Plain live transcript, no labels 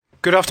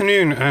Good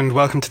afternoon and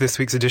welcome to this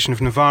week's edition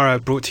of Novara,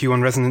 brought to you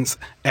on Resonance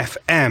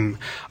FM.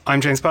 I'm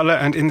James Butler,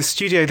 and in the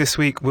studio this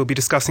week we'll be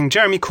discussing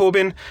Jeremy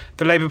Corbyn,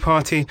 the Labour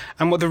Party,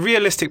 and what the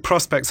realistic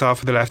prospects are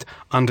for the left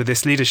under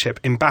this leadership,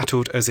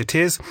 embattled as it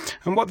is,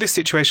 and what this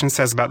situation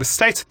says about the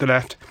state of the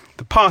left,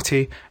 the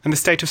party, and the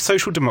state of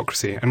social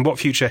democracy, and what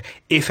future,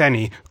 if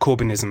any,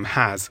 Corbynism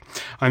has.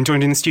 I'm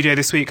joined in the studio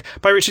this week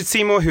by Richard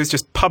Seymour, who has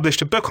just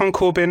published a book on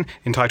Corbyn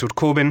entitled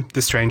Corbyn,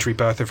 The Strange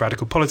Rebirth of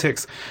Radical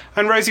Politics,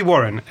 and Rosie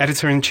Warren,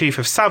 editor-in-chief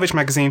of Salvage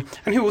magazine,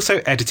 and who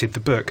also edited the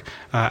book.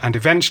 And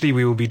eventually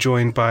we will be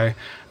joined by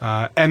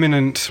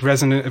eminent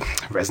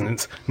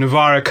Resonance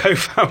Novara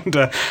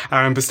co-founder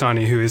Aaron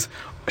Bastani, who is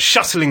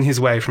shuttling his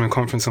way from a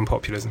conference on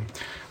populism.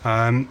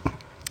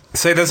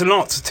 So there's a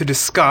lot to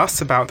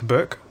discuss about the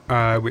book,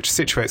 which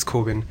situates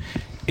Corbyn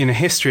in a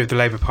history of the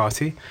Labour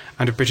Party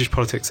and of British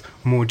politics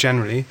more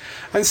generally,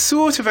 and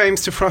sort of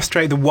aims to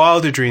frustrate the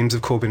wilder dreams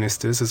of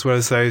Corbynistas, as well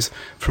as those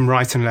from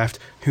right and left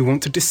who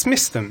want to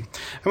dismiss them.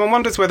 And one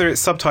wonders whether its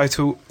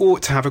subtitle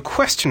ought to have a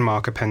question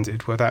mark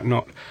appended, were that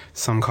not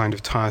some kind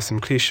of tiresome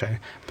cliché.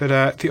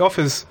 But the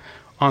offers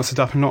answered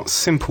up are not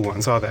simple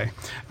ones, are they?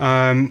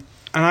 And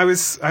I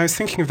was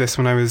thinking of this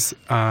when I was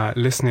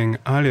listening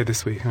earlier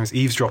this week. I was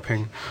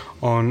eavesdropping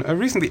on a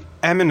reasonably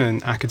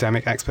eminent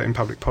academic expert in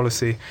public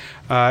policy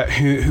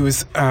who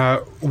was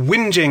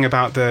whinging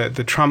about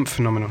the Trump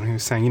phenomenon. He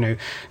was saying, you know,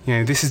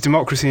 this is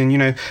democracy,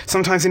 and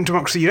sometimes in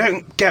democracy you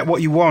don't get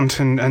what you want,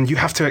 and you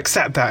have to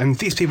accept that. And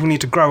these people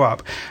need to grow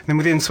up. And then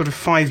within sort of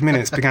 5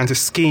 minutes, began to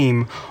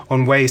scheme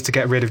on ways to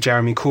get rid of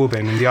Jeremy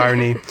Corbyn, and the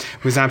irony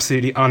was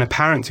absolutely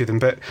unapparent to them.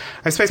 But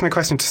I suppose my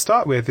question to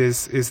start with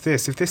is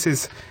this: if this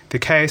is the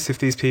case, if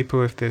these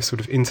people, if they're sort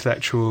of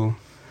intellectual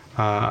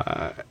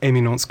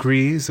éminence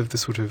grise of the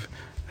sort of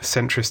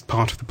centrist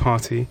part of the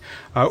party,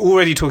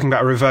 already talking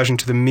about a reversion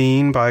to the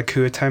mean by a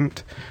coup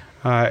attempt,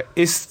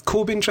 is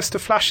Corbyn just a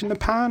flash in the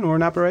pan or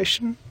an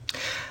aberration?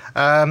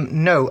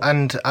 No,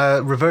 and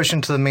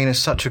reversion to the mean is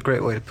such a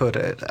great way to put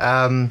it.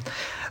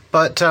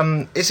 But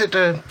is it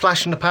a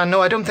flash in the pan?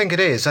 No, I don't think it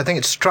is. I think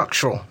it's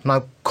structural.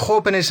 Now,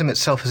 Corbynism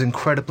itself is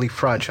incredibly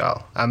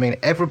fragile. I mean,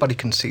 everybody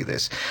can see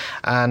this.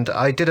 And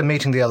I did a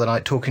meeting the other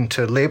night talking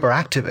to Labour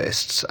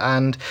activists,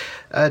 and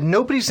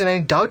nobody's in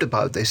any doubt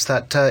about this,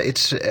 that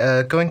it's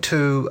at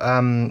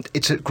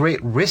great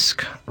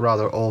risk,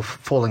 rather, of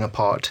falling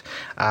apart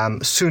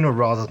sooner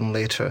rather than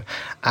later.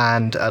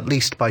 And at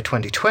least by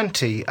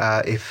 2020,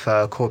 if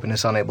Corbyn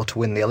is unable to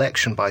win the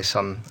election by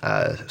some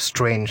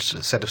strange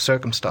set of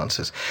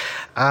circumstances.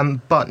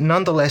 But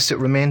nonetheless, it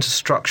remains a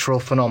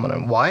structural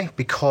phenomenon. Why?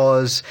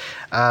 Because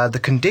the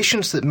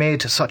conditions that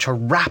made such a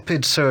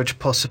rapid surge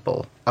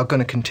possible are going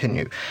to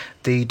continue.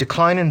 The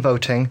decline in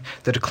voting,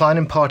 the decline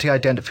in party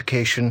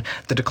identification,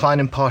 the decline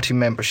in party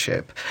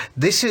membership.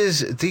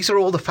 These are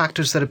all the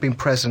factors that have been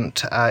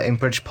present in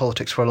British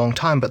politics for a long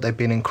time, but they've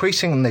been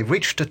increasing and they've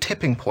reached a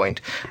tipping point.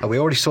 We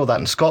already saw that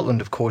in Scotland,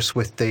 of course,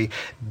 with the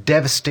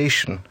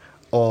devastation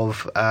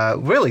of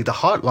really the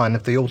heartline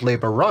of the old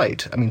Labour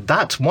right. I mean,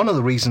 that's one of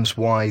the reasons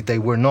why they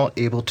were not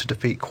able to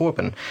defeat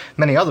Corbyn.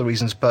 Many other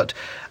reasons, but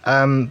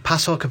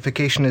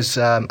PASOKification is,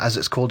 as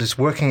it's called, is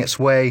working its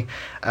way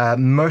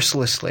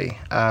mercilessly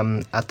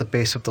at the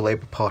base of the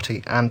Labour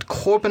Party, and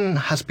Corbyn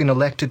has been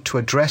elected to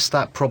address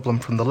that problem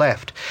from the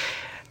left.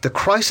 The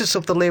crisis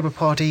of the Labour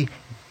Party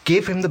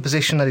gave him the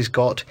position that he's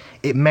got.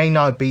 It may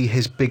now be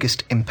his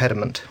biggest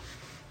impediment.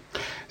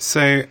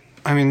 So,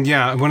 I mean,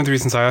 yeah, one of the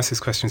reasons I ask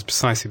this question is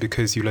precisely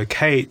because you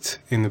locate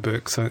in the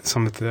book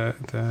some of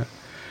the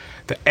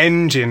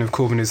engine of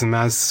Corbynism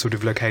as sort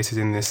of located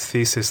in this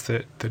thesis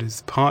that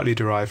is partly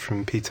derived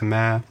from Peter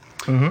Mayer,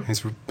 his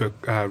book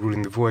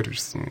Ruling the Void, which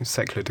is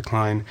secular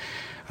decline,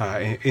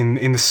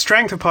 in the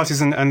strength of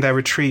parties and their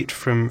retreat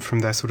from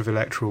their sort of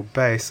electoral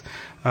base.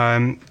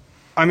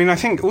 I mean, I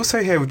think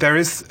also here there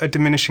is a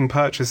diminishing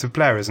purchase of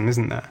Blairism,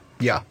 isn't there?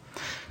 Yeah.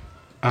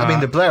 I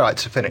mean, the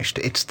Blairites are finished.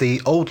 It's the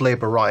old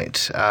Labour right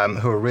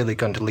who are really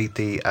going to lead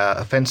the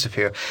offensive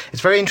here.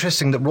 It's very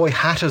interesting that Roy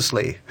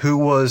Hattersley, who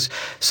was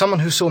someone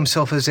who saw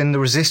himself as in the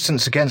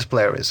resistance against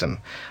Blairism,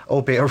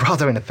 albeit a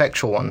rather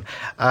ineffectual one,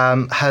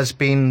 has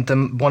been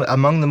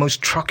among the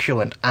most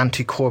truculent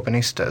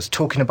anti-Corbynistas,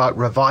 talking about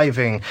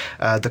reviving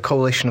the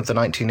coalition of the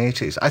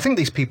 1980s. I think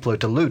these people are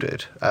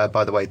deluded,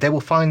 by the way. They will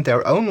find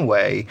their own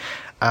way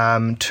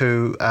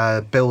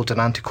to build an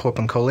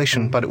anti-Corbyn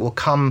coalition, but it will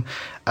come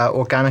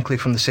organically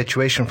from the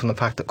situation, from the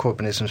fact that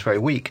Corbynism is very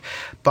weak.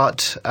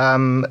 But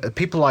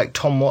people like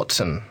Tom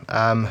Watson,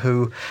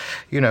 who,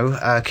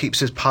 keeps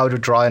his powder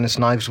dry and his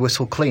knives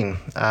whistle clean,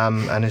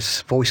 and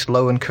his voice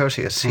low and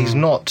courteous. He's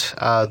not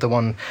the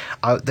one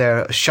out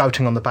there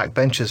shouting on the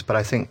backbenches, but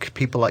I think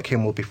people like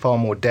him will be far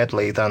more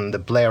deadly than the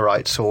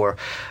Blairites or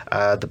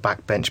the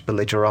backbench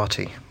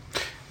belligerati.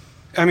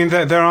 I mean,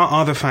 there are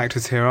other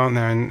factors here, aren't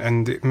there?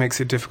 And it makes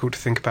it difficult to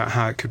think about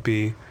how it could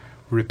be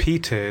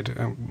repeated.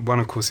 One,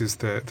 of course, is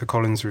the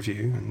Collins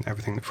Review and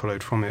everything that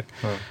followed from it.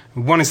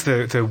 One is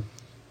the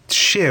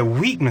sheer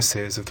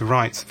weaknesses of the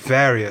right's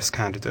various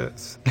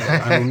candidates.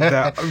 I mean,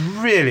 they're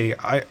really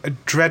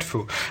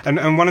dreadful.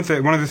 And one of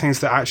the things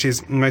that actually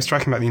is most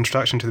striking about the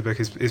introduction to the book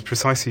is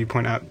precisely you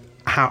point out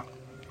how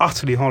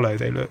utterly hollow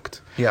they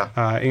looked.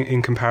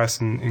 In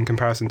comparison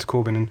to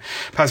Corbyn. And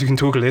perhaps we can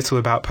talk a little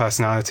about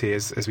personality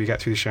as we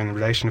get through the show, and the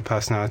relation of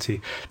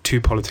personality to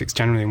politics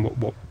generally,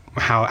 and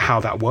how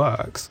that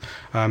works.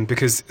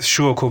 Because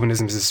sure,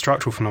 Corbynism is a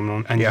structural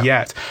phenomenon, and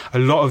yet a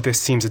lot of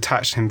this seems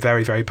attached to him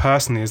very, very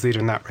personally as leader,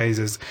 and that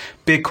raises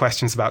big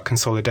questions about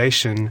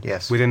consolidation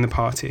within the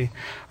party.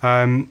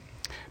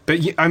 But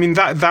I mean,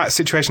 that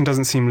situation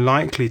doesn't seem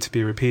likely to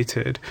be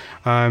repeated.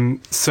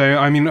 So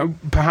I mean,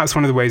 perhaps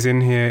one of the ways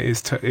in here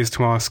is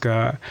to ask,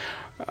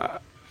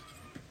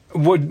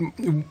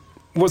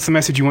 what's the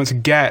message you want to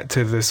get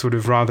to the sort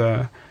of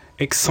rather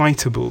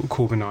excitable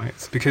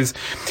Corbynites? Because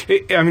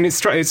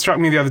it struck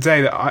me the other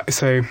day that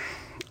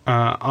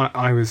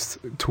I was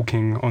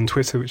talking on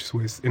Twitter, which is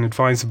always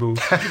inadvisable,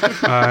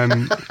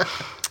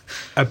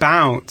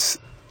 about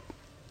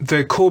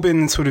the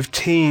Corbyn sort of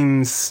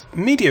team's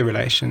media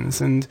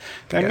relations, and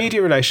their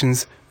media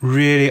relations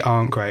really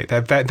aren't great.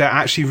 They're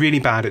actually really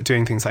bad at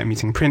doing things like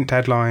meeting print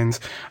deadlines,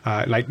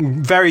 like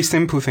very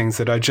simple things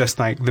that are just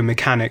like the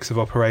mechanics of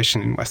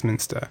operation in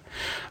Westminster.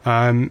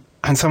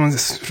 And someone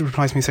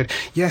replied to me and said,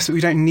 yes, but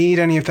we don't need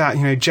any of that.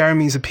 You know,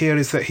 Jeremy's appeal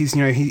is that he's,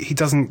 you know, he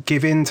doesn't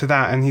give in to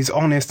that, and he's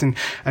honest,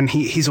 and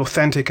he's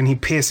authentic, and he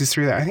pierces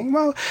through that. I think,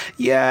 well,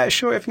 yeah,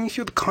 sure. If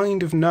you're the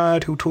kind of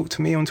nerd who'll talk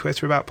to me on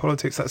Twitter about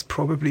politics, that's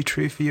probably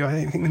true for you. I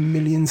don't think there are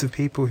millions of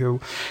people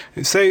who'll.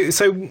 So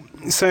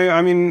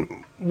I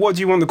mean, what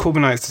do you want the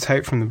Corbynites to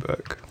take from the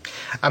book?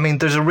 I mean,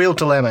 there's a real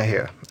dilemma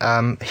here.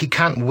 He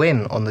can't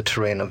win on the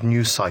terrain of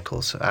news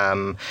cycles,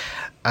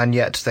 and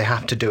yet they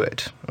have to do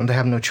it, and they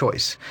have no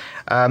choice.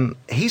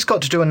 He's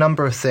got to do a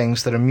number of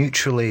things that are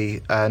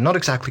mutually not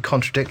exactly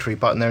contradictory,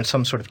 but they're in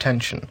some sort of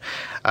tension.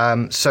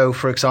 So,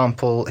 for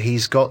example,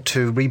 he's got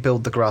to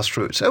rebuild the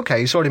grassroots. Okay,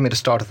 he's already made a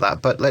start of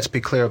that, but let's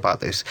be clear about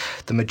this.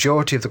 The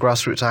majority of the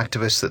grassroots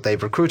activists that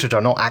they've recruited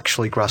are not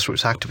actually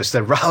grassroots activists.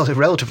 They're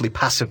relatively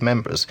passive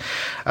members.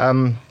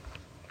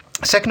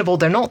 Second of all,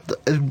 they're not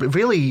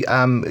really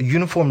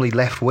uniformly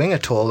left-wing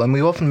at all, and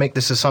we often make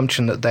this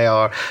assumption that they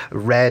are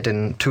red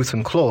in tooth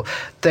and claw.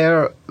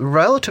 They're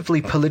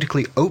relatively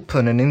politically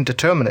open and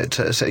indeterminate.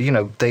 So, you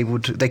know,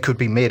 they could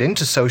be made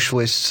into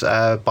socialists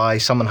by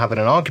someone having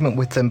an argument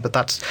with them, but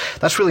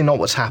that's really not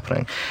what's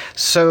happening.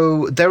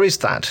 So there is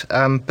that.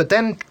 But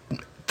then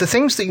the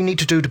things that you need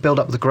to do to build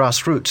up the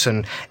grassroots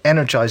and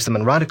energize them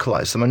and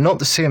radicalize them are not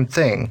the same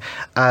thing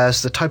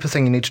as the type of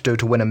thing you need to do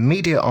to win a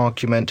media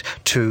argument,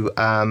 to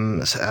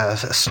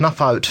snuff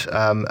out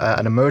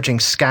an emerging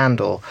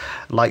scandal,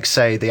 like,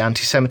 say, the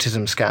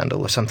anti-Semitism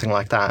scandal or something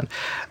like that.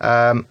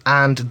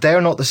 And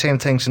they're not the same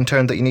things in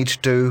turn that you need to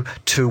do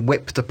to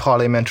whip the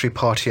parliamentary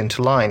party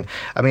into line.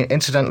 I mean,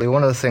 incidentally,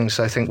 one of the things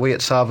I think we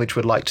at Salvage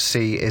would like to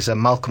see is a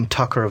Malcolm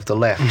Tucker of the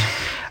left.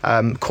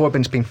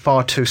 Corbyn's been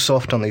far too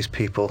soft on these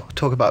people.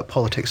 Talk about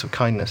politics of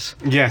kindness.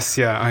 Yes,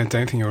 yeah, I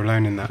don't think you're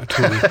alone in that at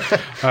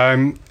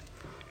all.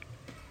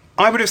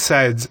 I would have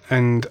said,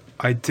 and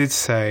I did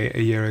say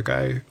a year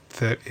ago,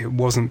 that it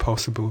wasn't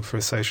possible for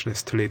a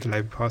socialist to lead the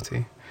Labour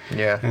Party.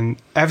 Yeah. And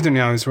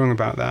evidently I was wrong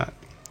about that.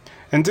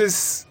 And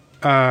does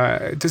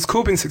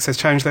Corbyn's success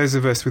challenge those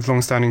of us with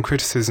long-standing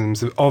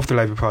criticisms of the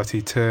Labour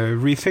Party to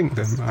rethink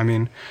them? I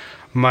mean,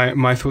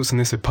 my thoughts on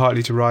this are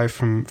partly derived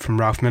from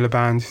Ralph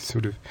Miliband,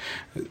 sort of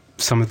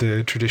some of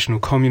the traditional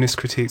communist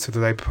critiques of the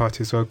Labour Party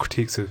as well,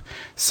 critiques of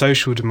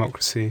social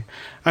democracy.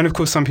 And of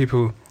course some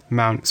people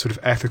mount sort of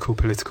ethical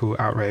political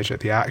outrage at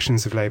the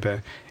actions of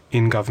Labour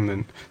in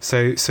government.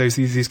 So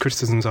these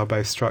criticisms are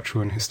both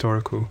structural and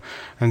historical.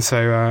 And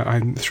so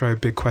I throw a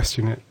big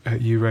question at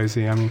you,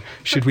 Rosie. I mean,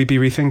 should we be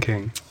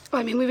rethinking?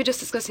 Well, I mean, we were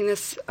just discussing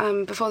this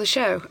before the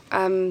show.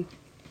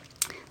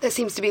 There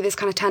seems to be this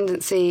kind of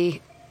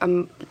tendency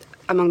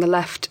among the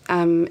left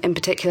in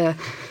particular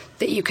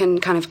that you can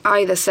kind of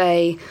either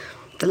say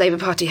the Labour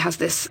Party has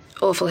this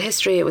awful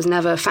history, it was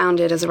never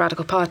founded as a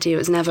radical party, it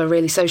was never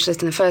really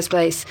socialist in the first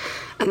place,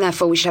 and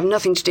therefore we should have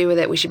nothing to do with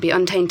it, we should be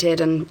untainted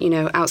and, you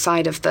know,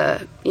 outside of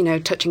the, you know,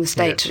 touching the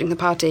state, touching the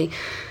party.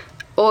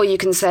 Or you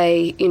can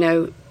say, you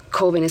know,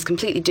 Corbyn is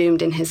completely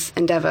doomed in his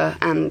endeavour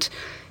and,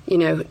 you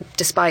know,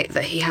 despite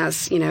that he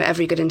has, you know,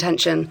 every good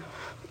intention,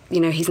 you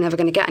know, he's never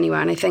going to get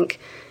anywhere. And I think,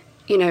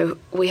 you know,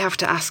 we have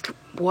to ask,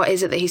 what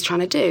is it that he's trying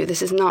to do?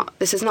 This is not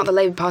the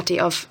Labour Party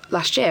of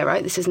last year,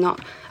 right? This is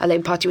not a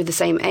Labour Party with the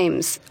same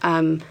aims.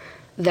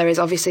 There is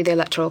obviously the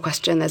electoral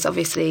question. There's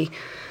obviously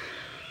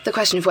the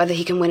question of whether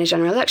he can win a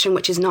general election,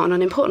 which is not an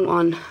unimportant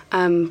one.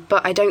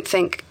 But I don't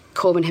think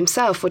Corbyn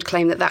himself would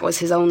claim that that was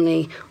his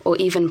only or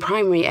even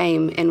primary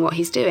aim in what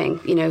he's doing.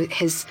 You know,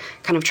 his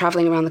kind of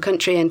travelling around the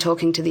country and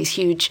talking to these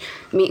huge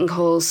meeting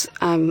halls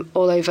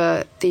all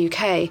over the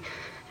UK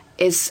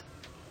is,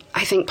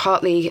 I think,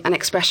 partly an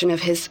expression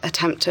of his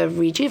attempt to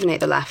rejuvenate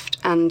the left.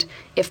 And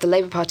if the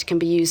Labour Party can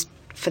be used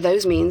for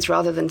those means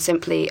rather than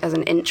simply as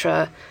an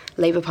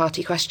intra-Labour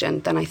Party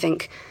question, then I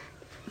think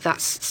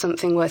that's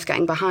something worth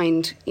getting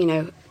behind, you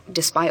know,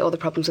 despite all the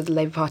problems with the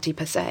Labour Party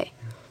per se?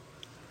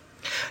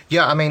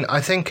 Yeah, I mean,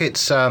 I think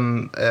it's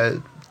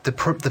the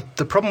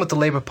problem with the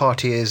Labour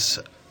Party is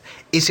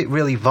it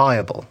really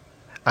viable?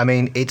 I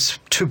mean, it's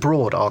too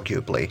broad,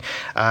 arguably.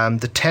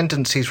 The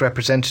tendencies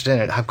represented in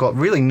it have got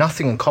really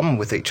nothing in common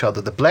with each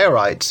other. The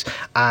Blairites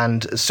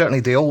and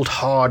certainly the old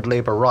hard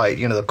Labour right,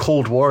 the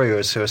cold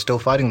warriors who are still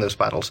fighting those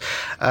battles,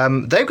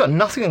 they've got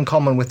nothing in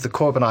common with the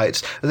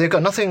Corbynites. They've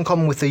got nothing in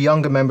common with the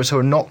younger members who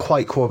are not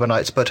quite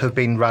Corbynites but have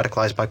been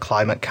radicalised by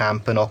Climate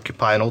Camp and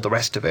Occupy and all the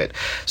rest of it.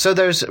 So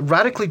there's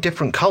radically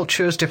different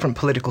cultures, different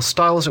political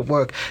styles at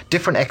work,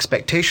 different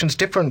expectations,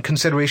 different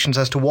considerations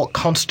as to what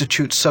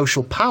constitutes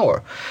social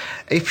power.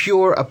 If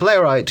you're a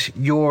Blairite,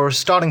 your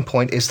starting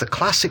point is the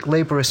classic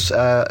Labourist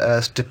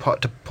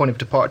point of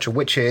departure,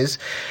 which is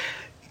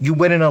you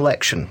win an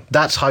election.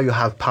 That's how you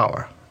have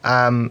power.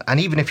 And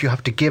even if you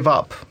have to give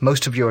up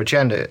most of your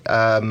agenda,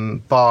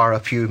 bar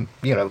a few,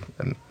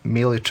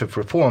 ameliorative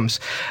reforms,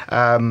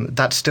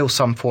 that's still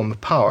some form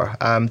of power.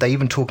 They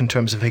even talk in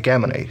terms of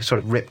hegemony, sort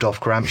of ripped off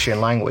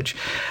Gramscian language.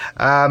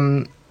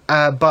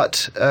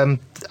 But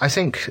I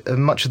think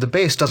much of the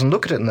base doesn't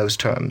look at it in those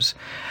terms.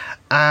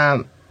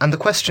 And the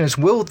question is,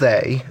 will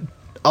they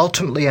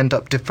ultimately end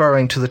up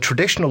deferring to the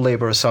traditional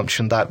Labour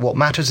assumption that what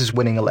matters is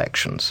winning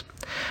elections?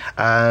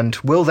 And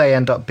will they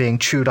end up being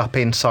chewed up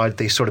inside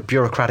the sort of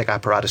bureaucratic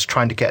apparatus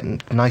trying to get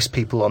nice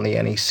people on the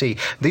NEC?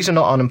 These are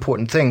not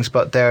unimportant things,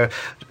 but they're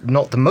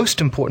not the most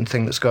important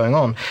thing that's going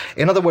on.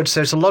 In other words,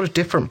 there's a lot of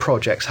different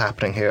projects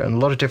happening here and a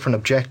lot of different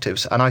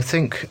objectives. And I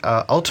think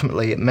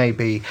ultimately it may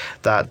be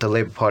that the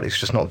Labour Party is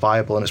just not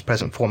viable in its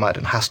present format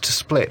and has to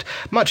split,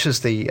 much as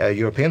the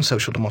European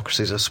social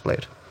democracies are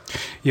split.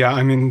 Yeah,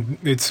 I mean,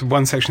 it's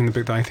one section in the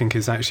book that I think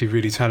is actually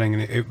really telling,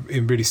 and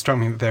it really struck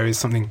me that there is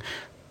something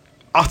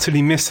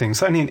utterly missing,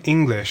 certainly in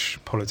English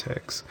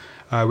politics,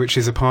 which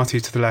is a party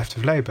to the left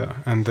of Labour,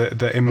 and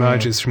that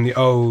emerges from the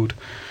old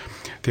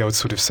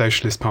sort of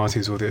socialist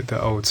parties or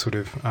the old sort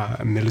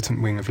of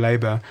militant wing of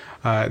Labour,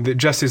 that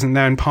just isn't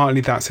there. And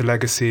partly that's a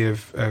legacy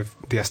of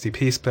the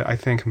SDP split, I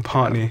think, and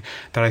partly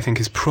that I think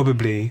is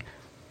probably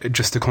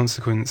just a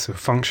consequence, a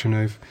function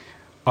of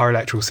our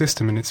electoral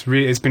system. And it's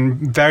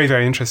been very,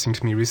 very interesting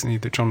to me recently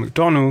that John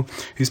McDonnell,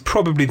 who's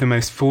probably the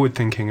most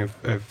forward-thinking of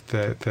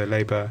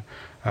the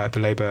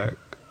Labour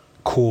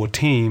core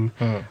team,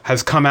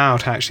 has come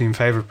out actually in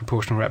favour of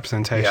proportional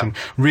representation.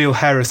 Yeah. Real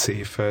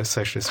heresy for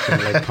socialists from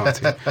the Labour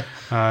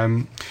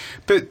Party.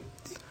 But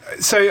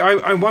so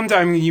I wonder,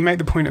 I mean, you make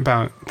the point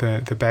about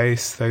the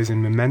base, those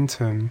in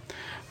momentum,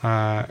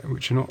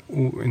 which are not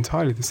all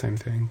entirely the same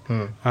thing.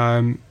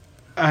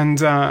 And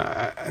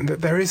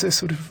that there is a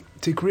sort of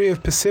degree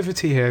of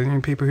passivity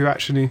here. People who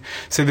actually...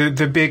 So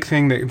the big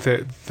thing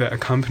that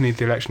accompanied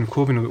the election of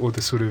Corbyn, or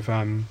the sort of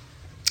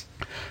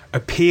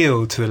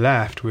appeal to the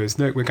left, was,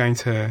 look, we're going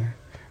to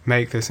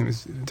make this, and it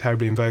was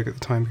terribly in vogue at the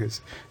time because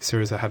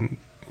Syriza hadn't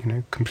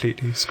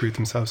completely screwed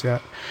themselves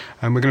yet,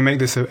 and we're going to make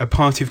this a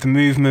party of the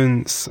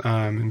movements,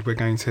 and we're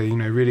going to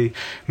really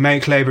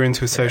make Labour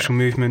into a social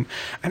movement.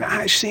 And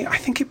actually I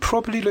think it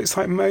probably looks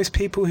like most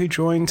people who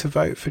join to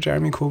vote for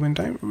Jeremy Corbyn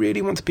don't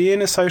really want to be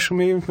in a social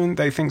movement.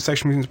 They think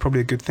social movement is probably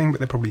a good thing, but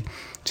they're probably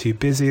too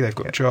busy, they've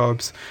got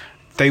jobs.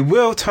 They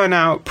will turn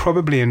out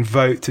probably and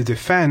vote to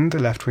defend a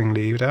left-wing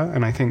leader,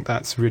 and I think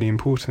that's really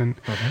important.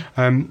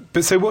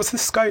 But so what's the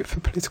scope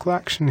for political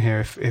action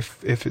here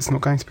if it's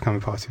not going to become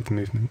a party of the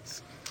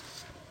movements?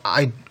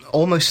 I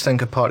almost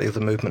think a party of the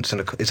movements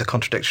is a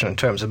contradiction in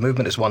terms. A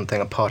movement is one thing,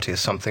 a party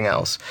is something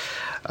else.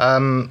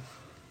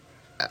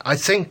 I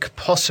think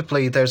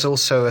possibly there's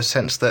also a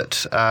sense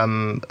that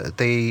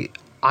the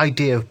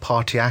idea of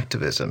party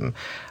activism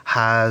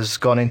has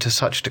gone into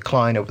such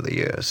decline over the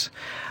years.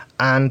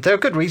 And there are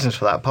good reasons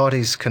for that.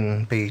 Parties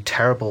can be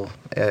terrible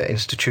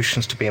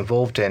institutions to be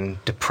involved in,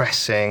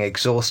 depressing,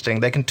 exhausting.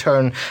 They can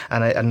turn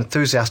an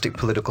enthusiastic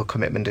political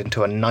commitment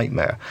into a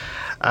nightmare.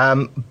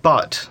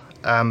 But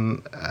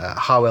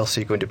how else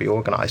are you going to be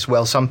organised?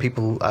 Well, some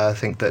people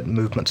think that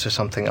movements are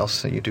something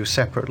else that you do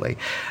separately,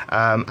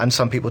 and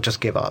some people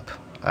just give up.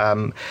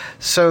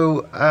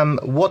 So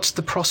what's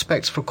the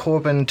prospects for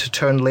Corbyn to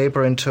turn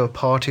Labour into a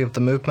party of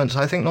the movements?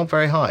 I think not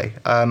very high.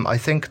 I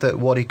think that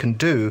what he can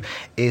do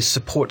is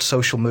support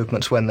social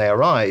movements when they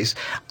arise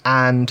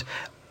and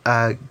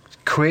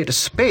create a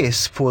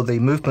space for the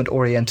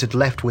movement-oriented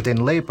left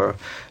within Labour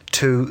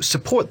to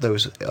support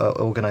those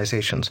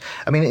organisations.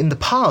 I mean, in the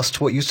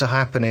past, what used to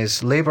happen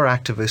is Labour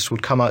activists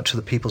would come out to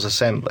the People's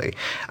Assembly.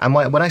 And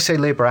when I say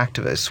Labour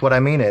activists, what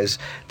I mean is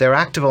they're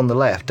active on the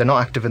left. They're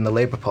not active in the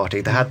Labour Party.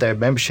 They had their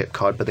membership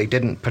card, but they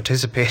didn't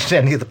participate in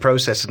any of the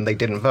process and they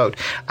didn't vote.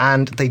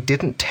 And they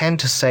didn't tend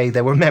to say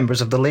they were members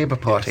of the Labour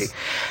Party. Yes.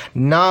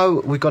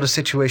 Now we've got a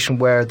situation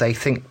where they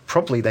think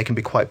probably they can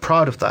be quite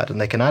proud of that and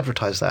they can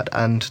advertise that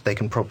and they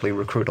can probably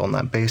recruit on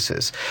that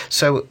basis.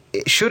 So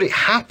should it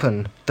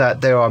happen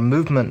that there are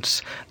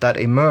movements that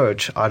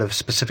emerge out of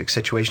specific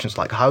situations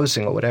like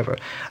housing or whatever,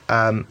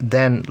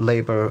 then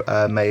Labour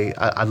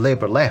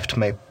Labour left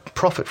may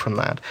profit from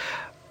that.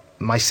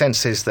 my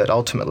sense is that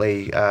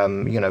ultimately,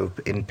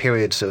 in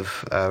periods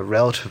of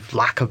relative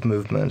lack of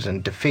movement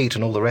and defeat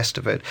and all the rest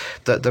of it,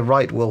 that the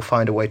right will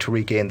find a way to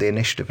regain the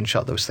initiative and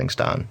shut those things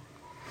down.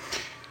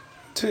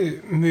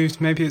 To move,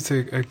 maybe it's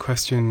a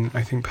question,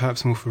 I think,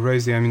 perhaps more for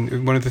Rosie. I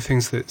mean, one of the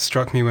things that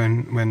struck me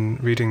when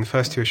reading the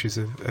first two issues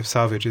of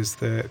Salvage is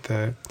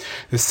the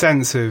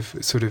sense of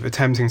sort of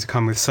attempting to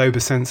come with sober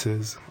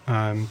senses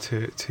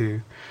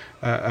to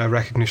a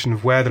recognition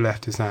of where the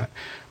left is at,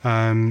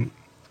 and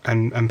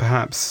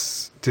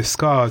perhaps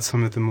discard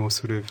some of the more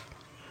sort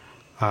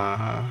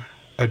of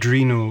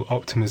adrenal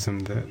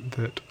optimism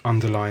that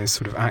underlies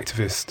sort of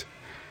activist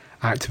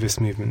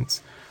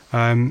movements.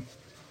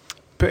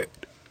 But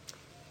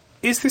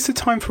is this a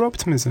time for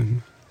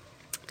optimism?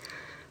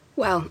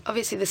 Well,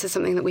 obviously this is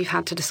something that we've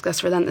had to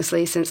discuss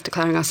relentlessly since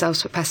declaring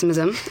ourselves for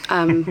pessimism,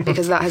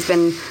 because that has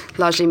been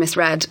largely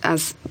misread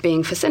as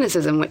being for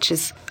cynicism, which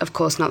is, of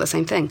course, not the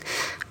same thing.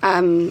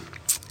 The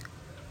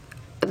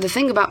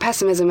thing about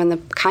pessimism and the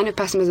kind of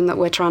pessimism that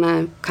we're trying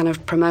to kind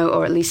of promote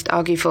or at least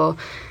argue for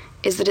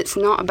is that it's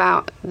not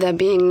about there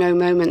being no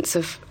moments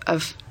of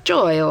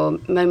joy or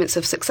moments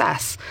of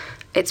success.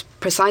 It's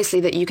precisely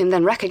that you can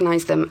then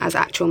recognise them as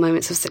actual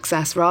moments of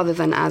success rather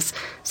than as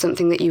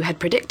something that you had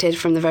predicted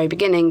from the very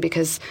beginning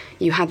because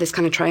you had this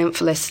kind of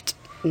triumphalist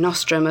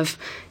nostrum of,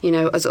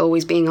 as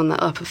always being on the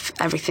up, of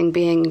everything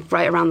being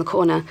right around the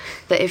corner,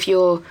 that if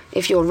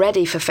you're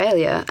ready for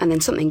failure and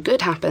then something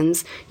good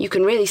happens, you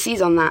can really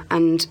seize on that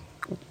and,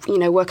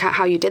 work out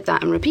how you did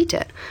that and repeat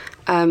it.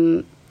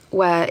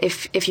 Where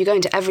if you go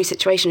into every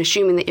situation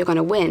assuming that you're going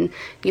to win,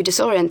 you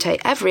disorientate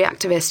every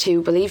activist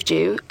who believed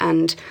you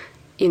and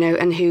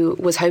who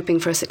was hoping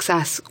for a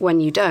success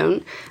when you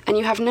don't, and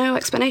you have no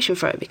explanation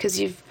for it because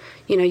you've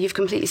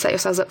completely set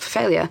yourselves up for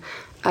failure.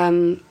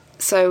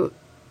 So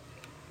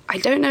I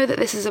don't know that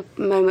this is a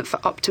moment for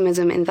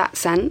optimism in that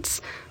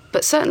sense,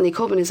 but certainly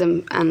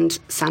Corbynism and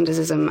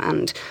Sandersism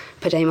and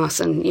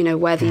Podemos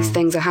and, where these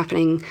things are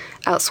happening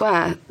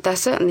elsewhere, they're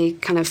certainly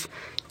kind of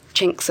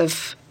chinks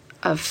of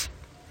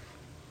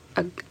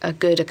a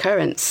good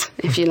occurrence,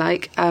 if you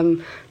like.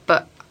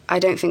 But I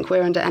don't think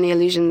we're under any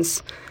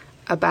illusions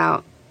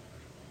about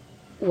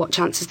what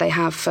chances they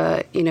have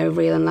for,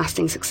 real and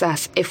lasting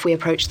success if we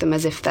approach them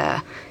as if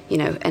they're,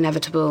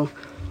 inevitable.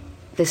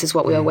 This is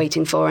what we are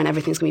waiting for and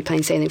everything's going to be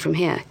plain sailing from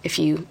here. If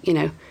you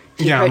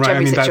approach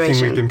every situation. That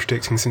thing we've been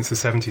predicting since the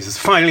 70s has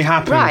finally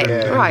happened.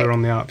 Right. We're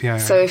on the up. Yeah.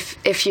 So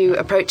if you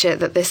approach it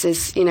that this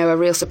is, a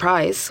real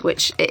surprise,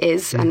 which it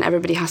is, and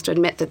everybody has to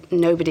admit that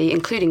nobody,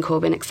 including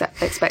Corbyn,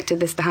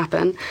 expected this to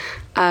happen,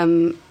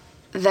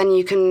 then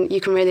you can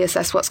really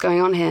assess what's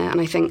going on here.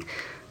 And I think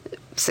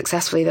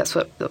successfully that's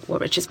what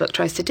Richard's book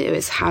tries to do,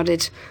 is how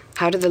did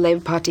the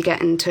Labour Party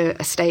get into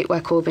a state where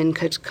Corbyn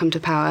could come to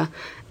power,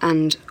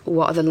 and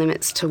what are the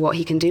limits to what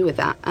he can do with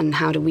that, and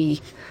how do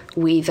we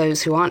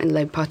those who aren't in the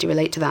Labour Party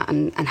relate to that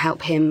and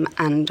help him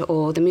and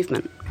or the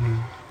movement.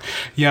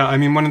 Yeah, I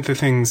mean, one of the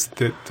things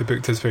that the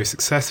book does very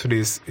successfully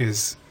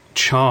is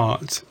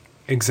chart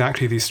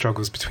exactly these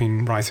struggles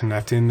between right and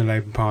left in the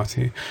Labour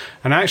Party,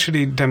 and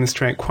actually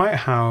demonstrate quite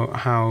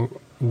how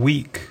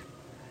weak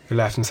the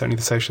left, and certainly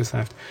the socialist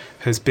left,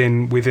 has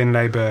been within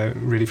Labour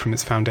really from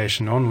its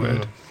foundation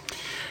onward.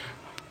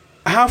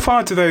 How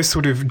far do those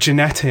sort of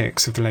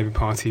genetics of the Labour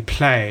Party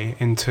play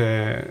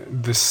into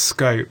the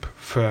scope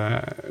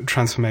for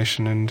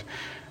transformation, and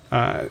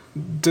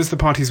does the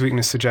party's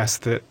weakness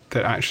suggest that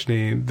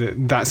actually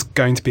that's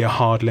going to be a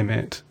hard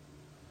limit?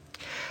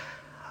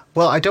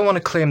 Well, I don't want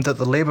to claim that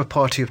the Labour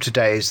Party of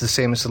today is the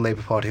same as the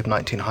Labour Party of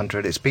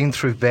 1900. It's been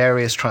through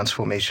various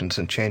transformations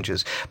and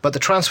changes. But the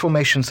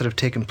transformations that have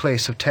taken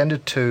place have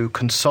tended to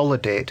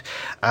consolidate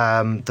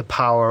the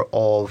power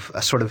of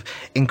a sort of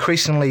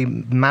increasingly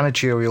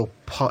managerial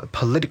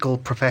political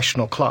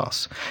professional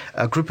class,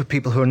 a group of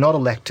people who are not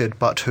elected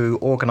but who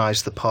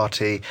organise the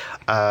party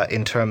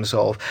in terms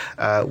of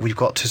we've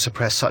got to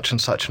suppress such and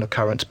such an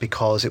occurrence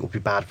because it will be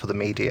bad for the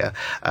media.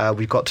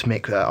 We've got to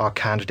make our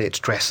candidates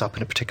dress up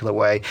in a particular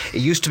way. It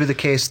used to be the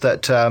case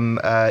that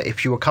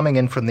if you were coming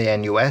in from the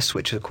NUS,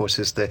 which of course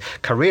is the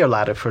career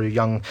ladder for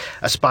young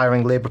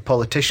aspiring Labour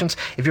politicians,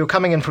 if you were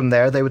coming in from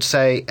there, they would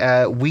say,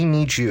 we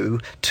need you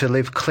to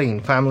live clean,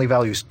 family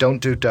values, don't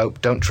do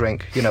dope, don't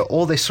drink,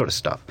 all this sort of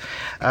stuff.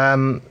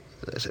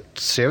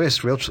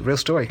 Serious, real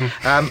story.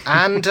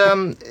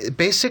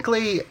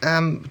 Basically,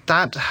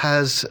 that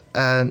has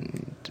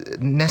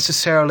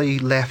necessarily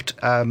left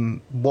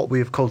what we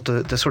have called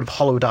the sort of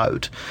hollowed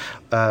out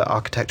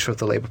architecture of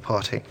the Labour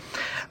Party.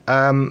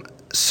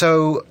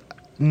 So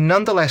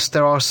nonetheless,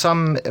 there are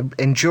some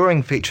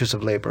enduring features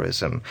of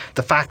Labourism.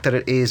 The fact that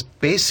it is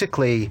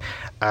basically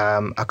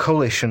a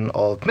coalition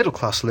of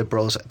middle-class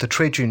liberals, the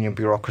trade union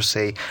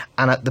bureaucracy,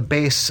 and at the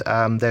base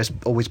there's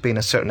always been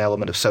a certain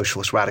element of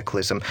socialist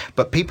radicalism,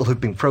 but people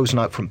who've been frozen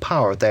out from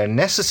power. They're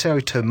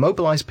necessary to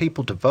mobilise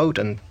people to vote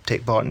and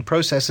take part in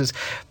processes,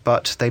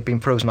 but they've been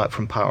frozen out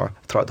from power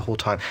throughout the whole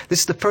time. This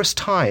is the first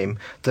time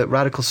that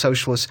radical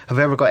socialists have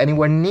ever got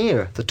anywhere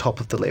near the top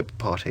of the Labour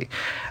Party.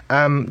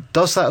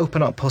 Does that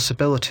open up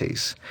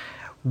possibilities?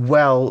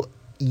 Well,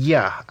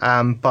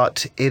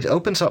 But it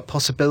opens up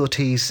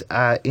possibilities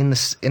in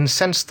the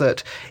sense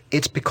that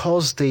it's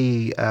because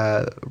the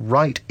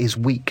right is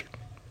weak.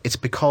 It's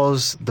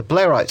because the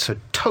Blairites are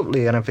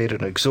totally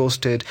enervated and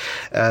exhausted.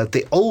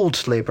 The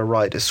old Labour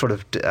right is sort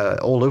of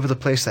all over the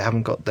place. They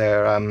haven't got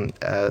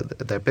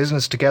their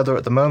business together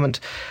at the moment.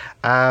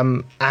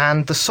 And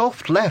the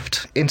soft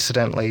left,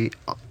 incidentally,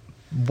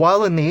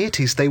 while in the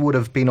 80s they would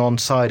have been on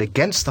side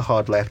against the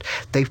hard left,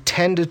 they've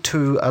tended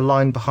to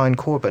align behind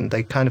Corbyn.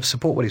 They kind of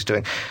support what he's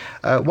doing.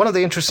 One of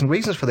the interesting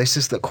reasons for this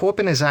is that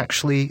Corbyn is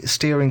actually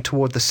steering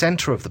toward the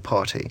centre of the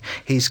party.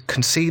 He's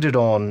conceded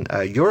on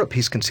Europe,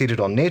 he's conceded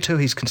on NATO,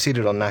 he's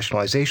conceded on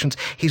nationalisations.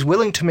 He's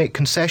willing to make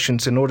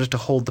concessions in order to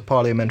hold the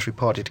parliamentary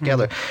party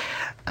together.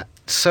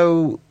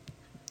 So,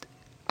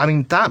 I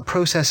mean, that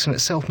process in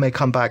itself may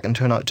come back and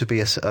turn out to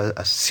be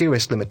a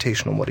serious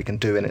limitation on what he can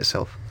do in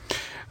itself.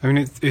 I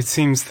mean, it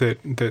seems that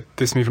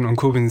this movement on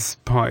Corbyn's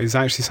part is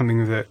actually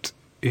something that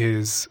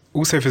is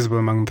also visible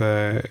among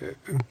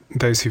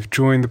those who've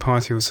joined the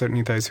party, or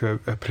certainly those who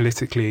are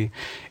politically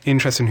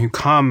interested and who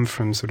come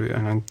from sort of,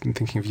 and I'm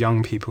thinking of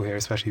young people here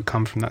especially, who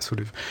come from that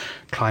sort of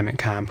climate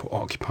camp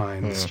or Occupy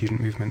and the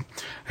student movement,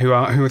 who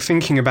are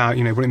thinking about,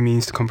 you know, what it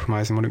means to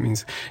compromise and what it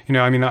means. You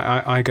know, I mean,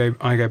 I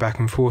go back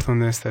and forth on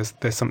this.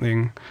 There's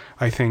something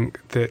I think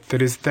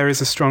there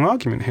is a strong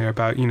argument here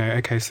about, you know,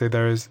 okay, so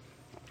there is.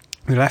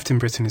 The left in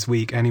Britain is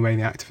weak anyway,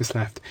 the activist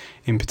left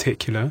in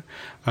particular.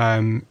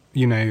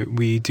 You know,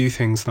 we do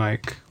things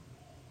like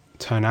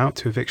turn out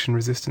to eviction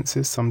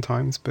resistances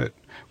sometimes, but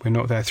we're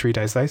not there 3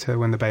 days later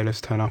when the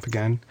bailiffs turn up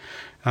again.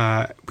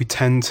 We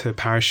tend to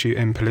parachute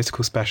in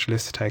political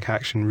specialists to take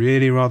action,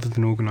 really, rather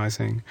than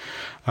organising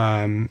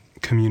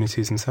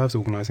communities themselves,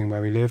 organising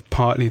where we live.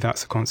 Partly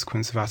that's a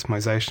consequence of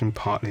atomisation,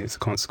 partly it's a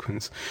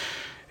consequence,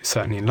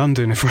 certainly in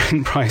London, of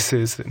rent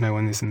prices, that no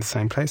one is in the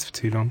same place for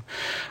too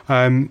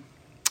long.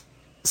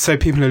 So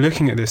people are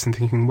looking at this and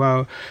thinking,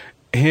 well,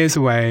 here's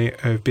a way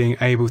of being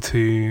able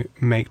to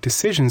make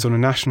decisions on a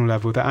national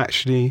level that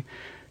actually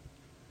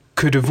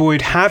could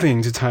avoid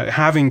having to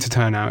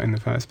turn out in the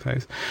first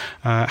place,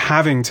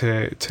 having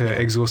to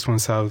exhaust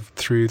oneself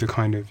through the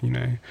kind of, you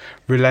know,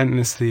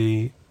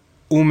 relentlessly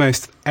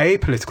almost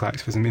apolitical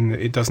activism, in that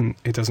it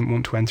doesn't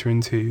want to enter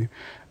into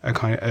a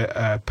kind of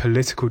a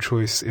political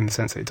choice in the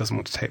sense that it doesn't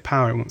want to take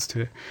power. It wants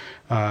to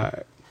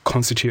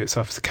constitute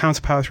itself as a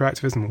counterpower through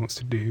activism, wants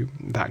to do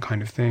that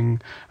kind of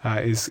thing,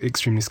 is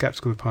extremely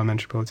sceptical of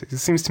parliamentary politics. It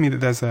seems to me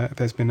that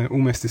there's been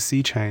almost a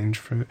sea change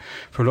for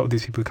a lot of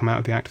these people who come out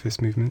of the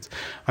activist movements.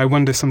 I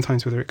wonder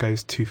sometimes whether it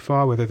goes too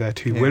far, whether they're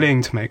too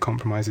willing to make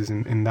compromises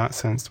in that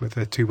sense, whether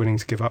they're too willing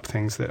to give up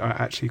things that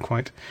are actually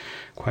quite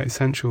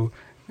essential.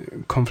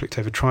 Conflict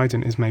over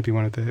Trident is maybe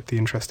one of the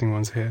interesting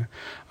ones here.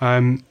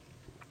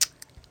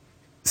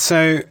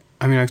 So,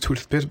 I mean, I've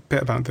talked a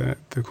bit about the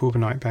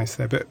Corbynite base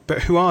there,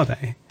 but who are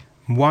they?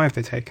 Why have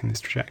they taken this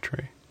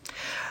trajectory?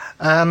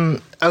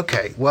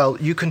 Okay, well,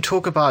 you can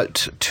talk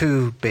about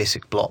two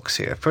basic blocks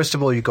here. First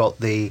of all, you got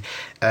the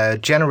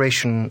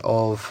generation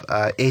of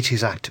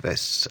 80s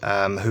activists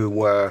who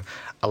were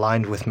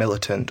aligned with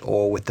Militant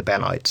or with the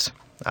Bennites.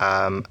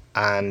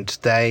 And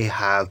they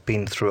have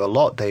been through a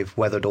lot. They've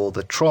weathered all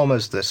the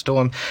traumas, the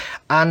storm,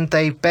 and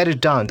they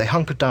bedded down. They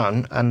hunkered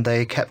down and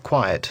they kept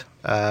quiet.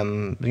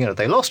 You know,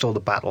 they lost all the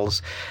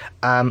battles,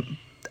 and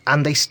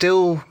they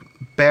still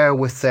bear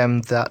with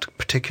them that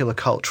particular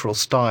cultural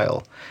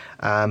style,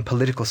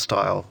 political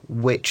style,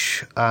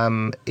 which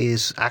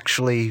is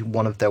actually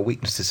one of their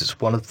weaknesses. It's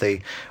one of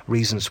the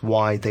reasons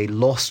why they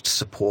lost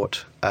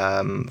support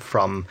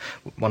from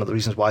one of the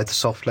reasons why the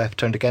soft left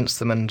turned against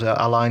them and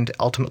aligned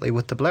ultimately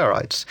with the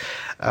Blairites.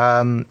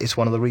 It's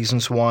one of the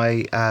reasons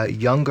why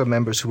younger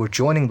members who were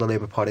joining the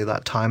Labour Party at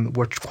that time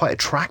were quite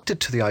attracted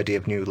to the idea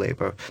of New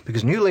Labour,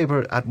 because New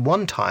Labour at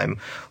one time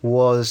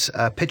was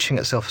pitching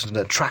itself as an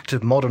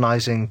attractive,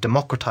 modernising,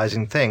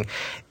 democratising thing.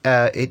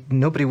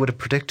 Nobody would have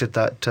predicted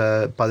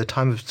that by the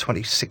time of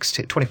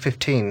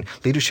 2015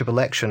 leadership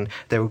election,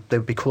 they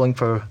would be calling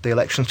for the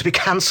elections to be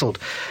cancelled.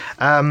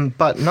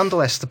 But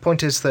nonetheless, the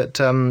point is that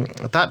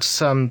that's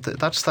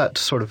that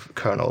sort of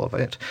kernel of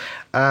it.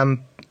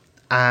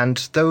 And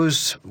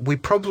those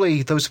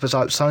of us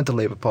outside the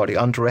Labour Party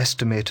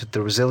underestimated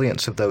the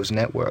resilience of those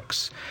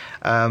networks,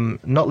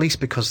 not least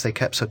because they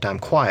kept so damn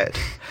quiet.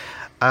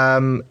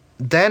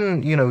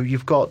 Then, you know,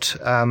 you've got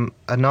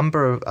a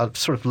number of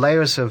sort of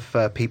layers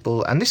of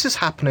people, and this is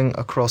happening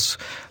across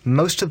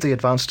most of the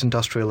advanced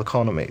industrial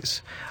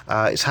economies.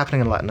 It's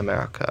happening in Latin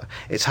America,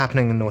 it's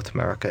happening in North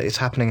America, it's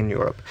happening in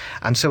Europe,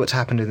 and so it's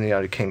happened in the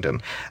United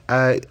Kingdom.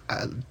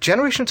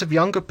 Generations of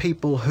younger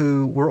people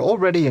who were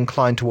already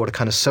inclined toward a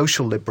kind of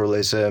social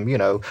liberalism, you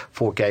know,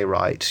 for gay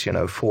rights, you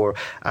know, for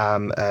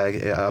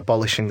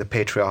abolishing the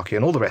patriarchy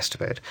and all the rest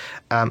of it.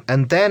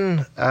 And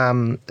then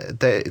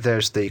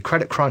there's the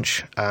credit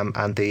crunch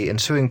and the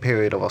ensuing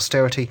period of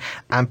austerity,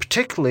 and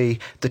particularly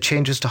the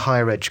changes to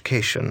higher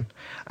education,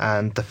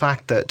 and the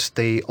fact that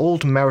the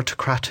old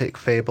meritocratic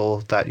fable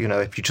that, you know,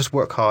 if you just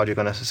work hard, you're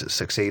going to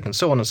succeed, and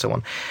so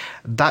on,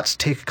 that's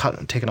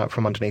taken out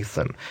from underneath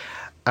them.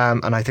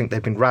 And I think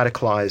they've been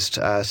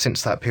radicalised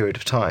since that period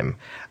of time.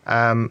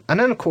 And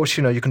then, of course,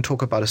 you can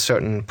talk about a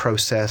certain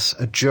process,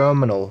 a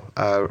germinal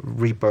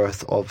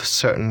rebirth of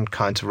certain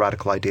kinds of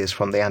radical ideas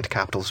from the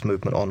anti-capitalist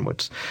movement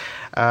onwards.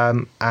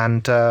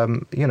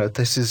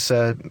 This is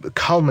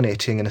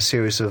culminating in a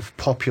series of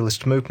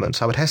populist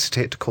movements. I would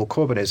hesitate to call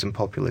Corbynism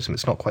populism.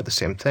 It's not quite the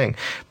same thing.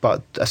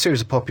 But a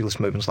series of populist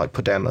movements like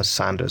Podemos,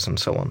 Sanders, and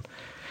so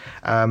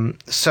on.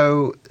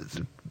 So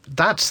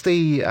that's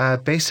the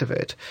base of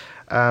it.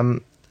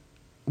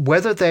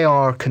 Whether they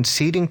are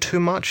conceding too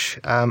much,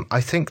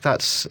 I think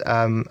that's,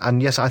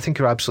 and yes, I think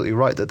you're absolutely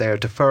right that they are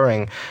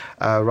deferring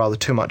rather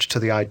too much to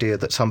the idea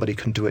that somebody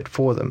can do it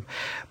for them.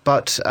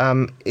 But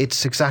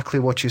it's exactly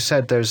what you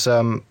said. There's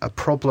a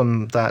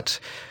problem that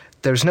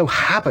there's no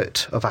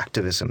habit of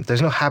activism.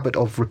 There's no habit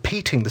of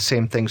repeating the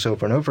same things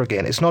over and over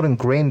again. It's not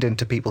ingrained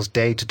into people's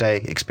day-to-day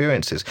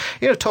experiences.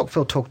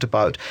 Tocqueville talked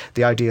about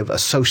the idea of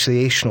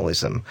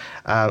associationalism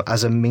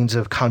as a means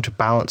of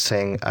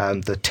counterbalancing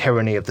the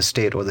tyranny of the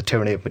state or the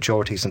tyranny of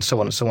majorities and so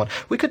on and so on.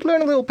 We could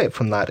learn a little bit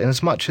from that in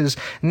as much as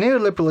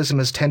neoliberalism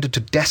has tended to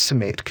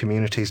decimate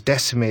communities,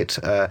 decimate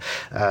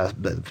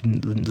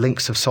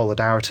links of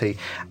solidarity.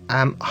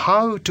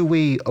 How do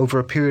we, over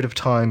a period of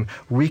time,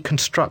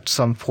 reconstruct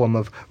some form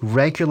of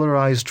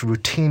regularized,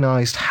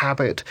 routinized,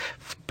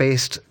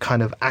 habit-based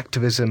kind of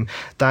activism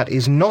that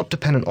is not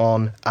dependent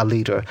on a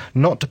leader,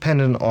 not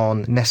dependent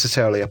on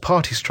necessarily a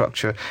party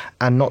structure,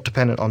 and not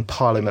dependent on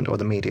parliament or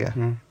the media?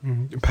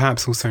 Mm-hmm.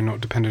 Perhaps also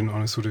not dependent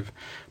on a sort of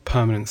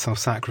permanent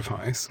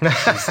self-sacrifice, which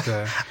is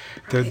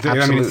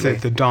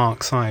it's the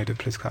dark side of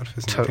political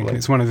activism. Totally. I think. And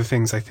it's one of the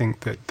things I think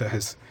that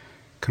has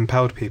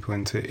compelled people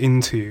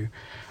into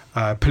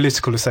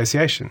political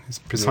association. Is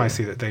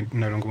precisely that they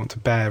no longer want to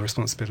bear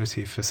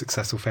responsibility for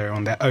success or failure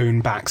on their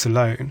own backs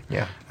alone,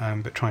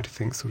 but try to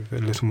think sort of a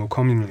little more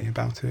communally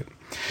about it.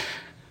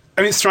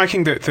 I mean, it's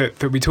striking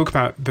that we talk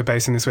about the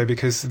base in this way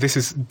because this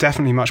is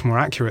definitely much more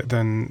accurate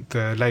than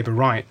the Labour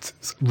right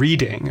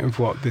reading of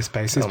what this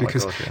base is,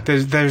 because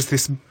there's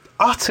this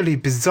utterly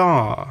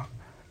bizarre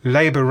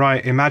Labour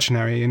right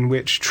imaginary in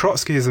which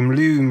Trotskyism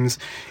looms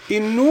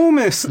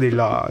enormously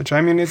large.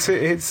 I mean, it's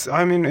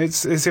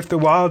as if the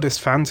wildest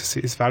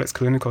fantasies of Alex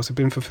Kalinikos have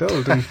been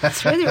fulfilled. And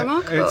it's really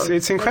remarkable.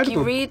 It's incredible.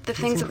 Like you read the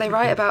things that they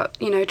write about,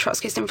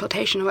 Trotskyist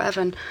infiltration or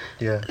whatever, and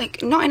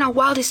not in our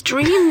wildest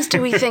dreams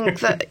do we think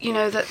that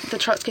that the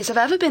Trotskyists have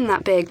ever been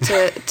that big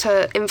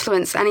to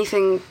influence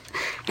anything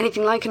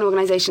like an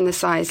organisation this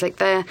size. Like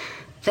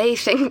they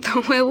think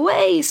that we're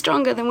way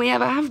stronger than we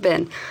ever have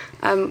been.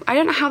 I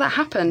don't know how that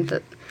happened.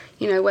 That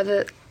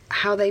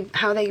how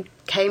they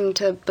came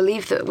to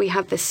believe that we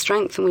had this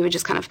strength and we were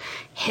just kind of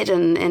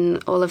hidden in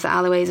all of the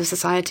alleyways of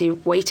society,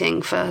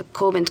 waiting for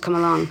Corbyn to come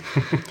along.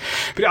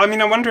 But I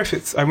mean, I wonder if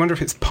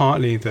it's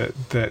partly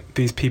that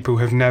these people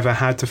have never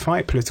had to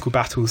fight political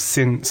battles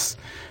since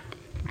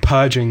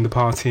purging the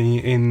party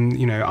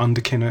in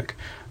under Kinnock.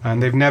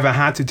 And they've never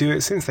had to do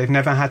it since. They've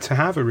never had to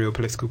have a real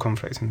political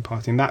conflict in the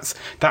party. And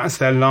that's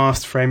their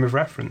last frame of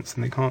reference,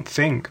 and they can't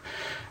think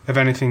of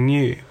anything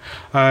new.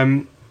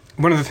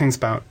 One of the things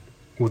about,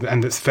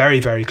 and that's very,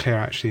 very clear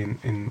actually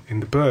in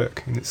the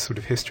book, in its sort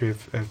of history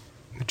of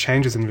the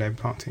changes in the Labour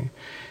Party,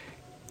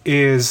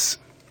 is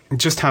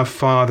just how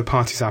far the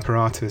party's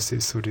apparatus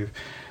is sort of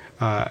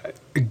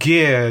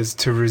geared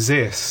to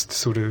resist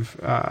sort of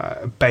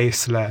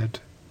base-led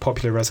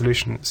popular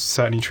resolution. It's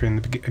certainly true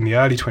in the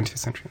early 20th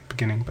century,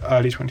 beginning, but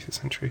early 20th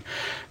century,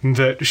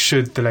 that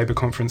should the Labour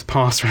conference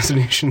pass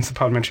resolutions, the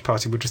parliamentary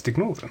party would just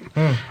ignore them.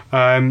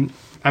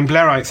 And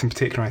Blairites in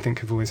particular, I think,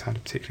 have always had a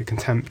particular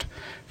contempt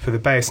for the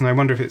base. And I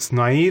wonder if it's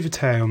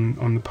naivete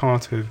on the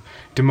part of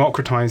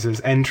democratisers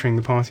entering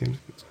the party,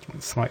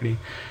 slightly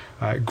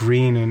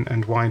green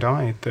and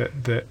wide-eyed,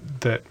 that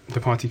the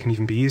party can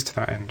even be used to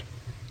that end.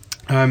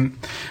 And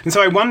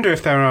so I wonder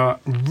if there are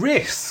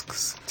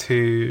risks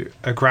to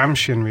a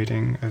Gramscian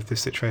reading of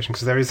this situation,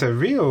 because there is a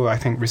real, I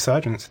think,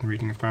 resurgence in the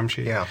reading of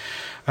Gramsci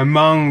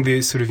among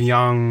these sort of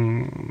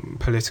young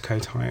politico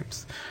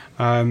types.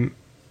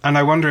 And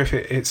I wonder if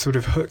it sort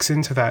of hooks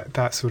into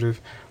that sort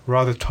of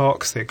rather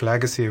toxic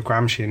legacy of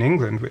Gramsci in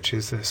England, which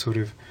is a sort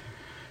of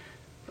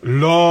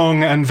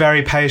long and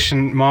very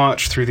patient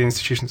march through the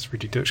institutions,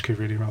 really Duchka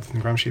really rather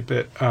than Gramsci,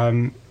 but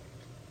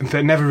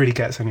that never really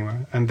gets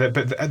anywhere, and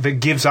that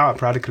gives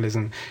up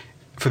radicalism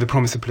for the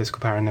promise of political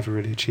power and never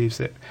really achieves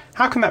it.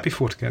 How can that be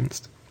fought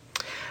against?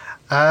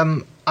 I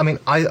mean,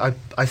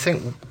 I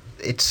think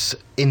it's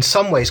in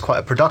some ways quite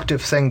a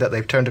productive thing that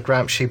they've turned to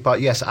Gramsci,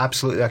 but yes,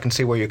 absolutely, I can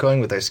see where you're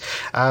going with this.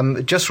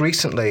 Just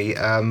recently,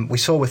 we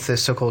saw with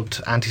this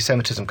so-called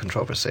anti-Semitism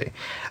controversy,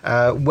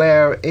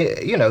 where,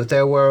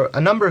 there were a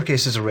number of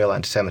cases of real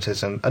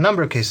anti-Semitism, a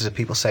number of cases of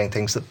people saying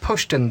things that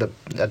pushed in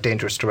a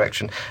dangerous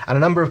direction, and a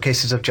number of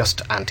cases of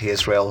just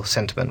anti-Israel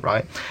sentiment,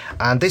 right?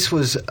 And this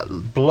was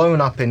blown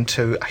up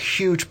into a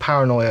huge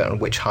paranoia and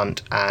witch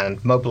hunt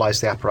and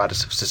mobilized the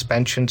apparatus of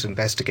suspensions,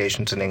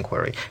 investigations, and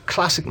inquiry.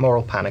 Classic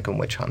moral panic and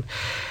witch hunt.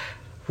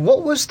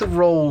 What was the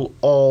role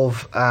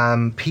of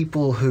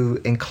people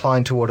who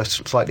inclined toward a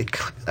slightly,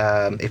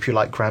 if you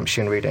like,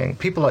 Gramscian reading?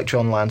 People like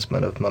John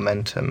Landsman of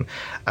Momentum,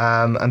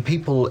 and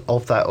people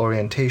of that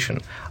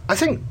orientation. I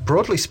think,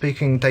 broadly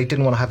speaking, they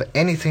didn't want to have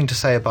anything to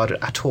say about it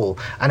at all.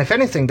 And if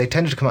anything, they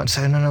tended to come out and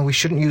say, no, we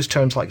shouldn't use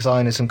terms like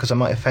Zionism because it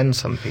might offend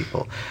some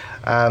people.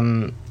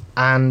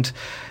 And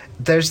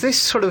there's this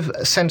sort of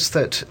sense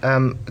that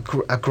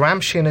a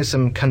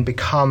Gramscianism can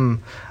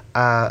become...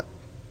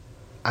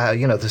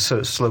 the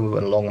sort of slow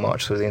and long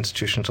march through the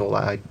institutions, all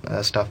that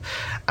stuff,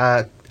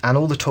 and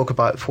all the talk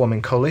about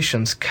forming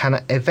coalitions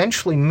can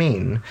eventually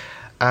mean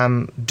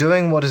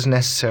doing what is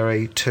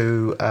necessary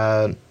to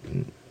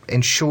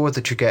ensure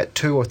that you get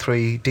 2 or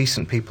 3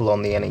 decent people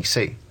on the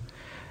NEC.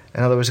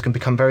 In other words, it can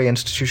become very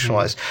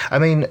institutionalised. I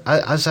mean,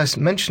 as I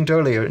mentioned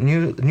earlier,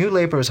 New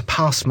Labour is a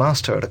past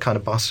master at a kind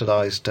of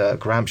bastardised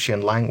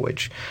Gramscian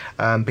language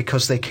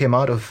because they came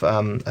out of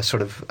a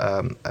sort of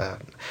a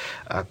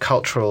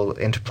cultural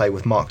interplay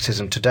with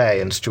Marxism today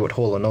and Stuart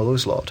Hall and all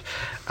those lot.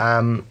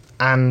 There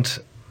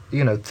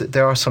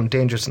are some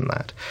dangers in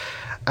that.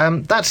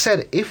 That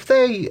said, if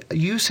they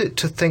use it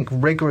to think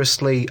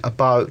rigorously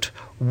about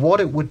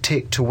what it would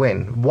take to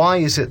win, why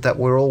is it that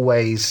we're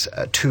always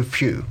too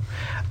few?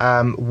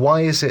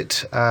 Why is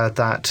it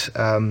that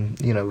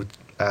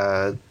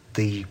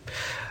the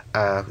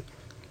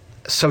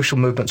social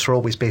movements are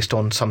always based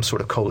on some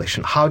sort of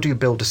coalition? How do you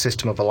build a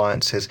system of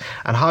alliances,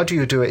 and how do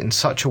you do it in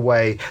such a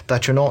way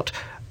that you're not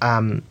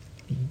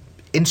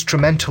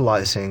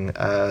instrumentalizing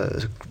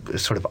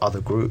sort of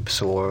other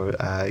groups, or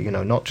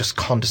not just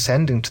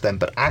condescending to them,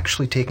 but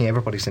actually taking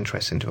everybody's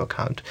interests into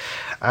account?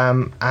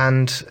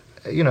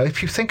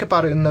 If you think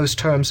about it in those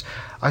terms,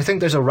 I think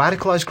there's a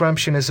radicalized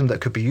Gramscianism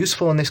that could be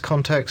useful in this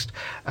context.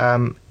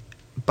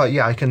 But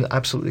yeah, I can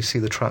absolutely see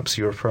the traps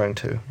you're referring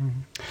to.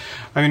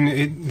 I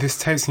mean, this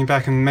takes me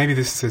back, and maybe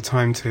this is a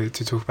time to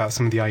talk about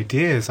some of the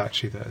ideas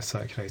actually that are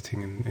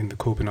circulating in the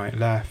Corbynite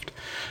left.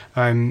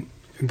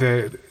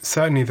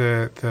 Certainly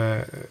the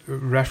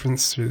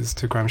references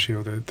to Gramsci,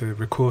 or the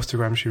recourse to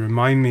Gramsci,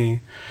 remind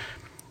me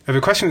of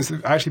a question that's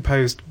actually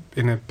posed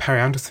in a Perry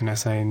Anderson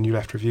essay in New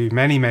Left Review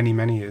many, many,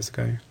 many years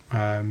ago,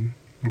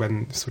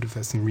 when sort of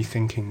there's some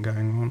rethinking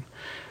going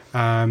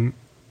on.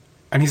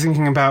 And he's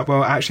thinking about,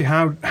 well, actually,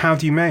 how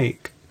do you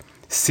make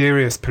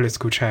serious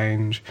political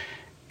change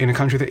in a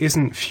country that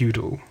isn't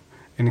feudal,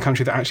 in a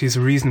country that actually is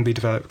a reasonably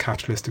developed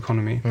capitalist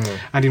economy,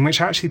 and in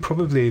which actually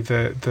probably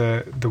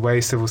the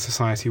way civil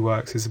society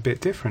works is a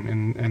bit different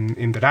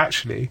in that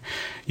actually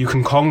you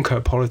can conquer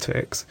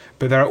politics,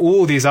 but there are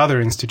all these other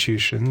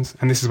institutions,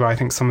 and this is where I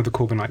think some of the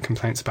Corbynite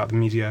complaints about the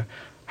media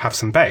have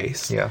some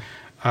base. Yeah.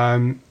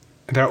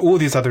 There are all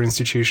these other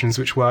institutions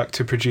which work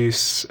to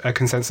produce a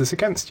consensus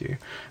against you.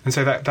 And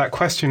so that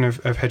question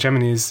of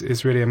hegemony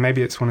is really, and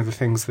maybe it's one of the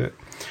things that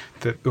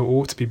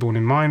ought to be borne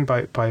in mind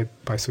by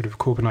sort of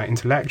Corbynite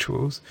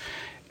intellectuals,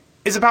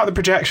 is about the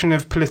projection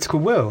of political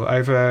will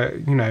over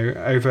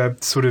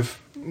sort of,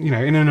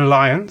 in an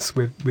alliance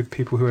with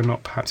people who are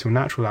not perhaps your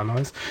natural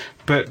allies,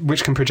 but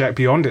which can project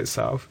beyond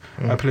itself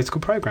a political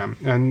programme.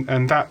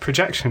 And that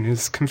projection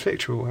is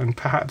conflictual, and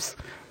perhaps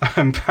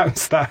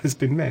that has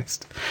been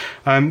missed.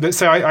 But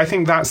so I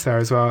think that's there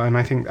as well, and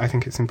I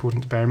think it's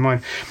important to bear in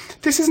mind.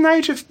 This is an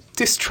age of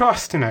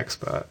distrust in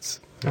experts,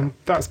 and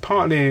that's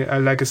partly a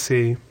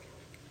legacy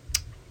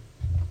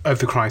of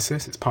the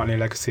crisis. It's partly a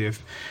legacy of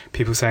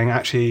people saying,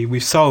 actually,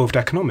 we've solved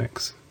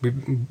economics.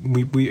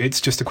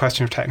 It's just a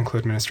question of technical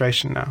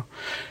administration now.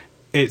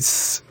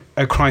 It's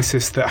a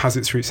crisis that has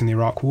its roots in the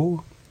Iraq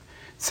War.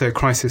 It's a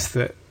crisis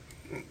that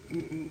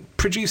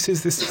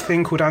produces this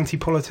thing called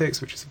anti-politics,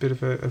 which is a bit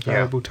of a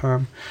variable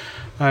term.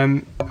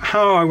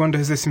 How, I wonder,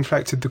 has this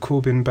inflected the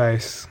Corbyn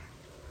base?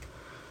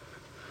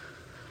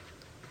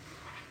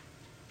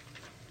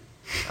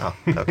 Oh,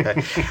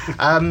 okay.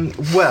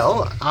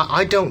 Well,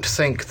 I don't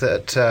think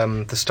that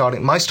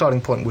my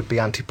starting point would be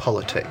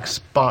anti-politics,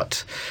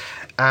 but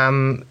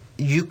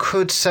you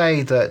could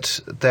say that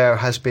there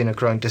has been a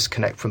growing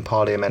disconnect from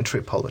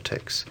parliamentary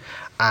politics.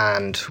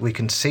 And we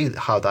can see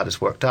how that has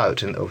worked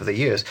out over the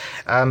years.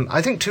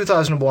 I think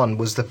 2001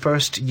 was the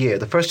first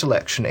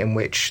election in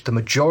which the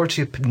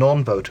majority of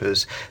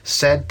non-voters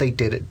said they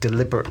did it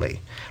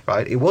deliberately,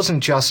 right? It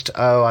wasn't just,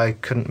 I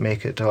couldn't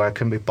make it, or I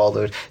couldn't be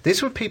bothered.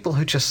 These were people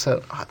who just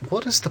said,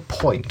 what is the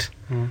point?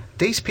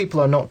 These people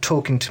are not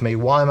talking to me.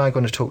 Why am I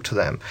going to talk to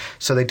them?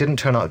 So they didn't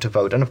turn out to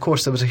vote. And of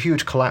course, there was a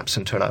huge collapse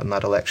in turnout in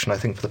that election. I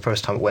think for the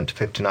first time it went to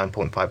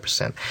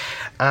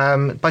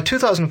 59.5%. By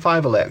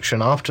 2005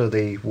 election, after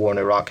the war in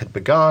Iraq had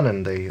begun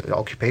and the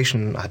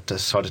occupation had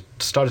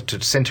started to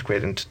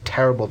disintegrate into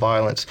terrible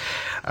violence,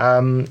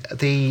 I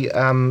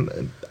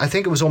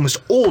think it was almost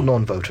all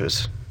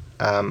non-voters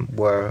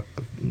were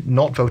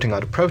not voting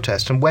out of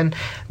protest. And when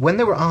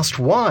they were asked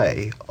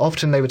why,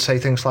 often they would say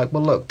things like,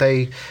 well, look,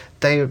 they're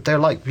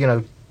like,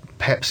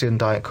 Pepsi and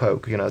Diet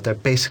Coke. They're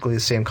basically the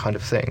same kind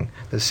of thing.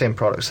 They're the same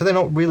product. So they're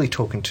not really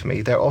talking to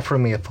me. They're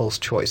offering me a false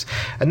choice.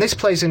 And this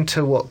plays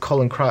into what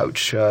Colin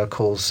Crouch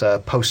calls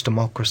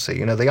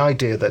post-democracy. The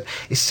idea that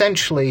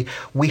essentially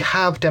we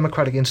have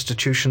democratic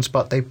institutions,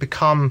 but they've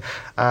become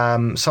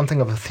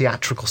something of a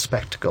theatrical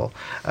spectacle.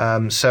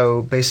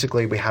 So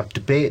basically we have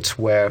debates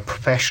where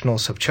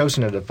professionals have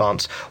chosen in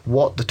advance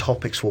what the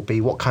topics will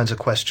be, what kinds of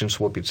questions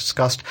will be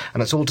discussed,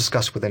 and it's all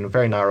discussed within a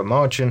very narrow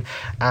margin.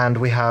 And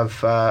we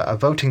have a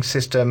voting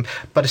system,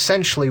 but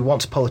essentially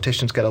once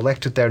politicians get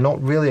elected, they're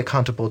not really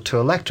accountable to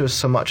electors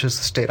so much as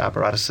the state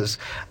apparatuses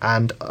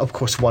and, of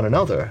course, one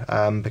another,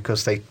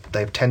 because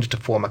they've tended to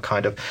form a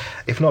kind of,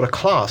 if not a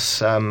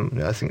class, I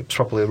think it's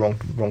probably the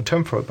wrong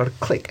term for it, but a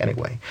clique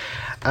anyway.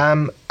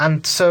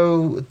 And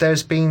so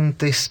there's been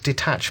this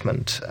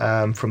detachment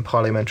from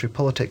parliamentary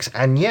politics.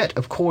 And yet,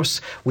 of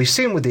course, we've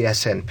seen with the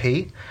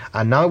SNP,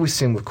 and now we've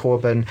seen with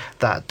Corbyn,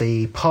 that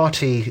the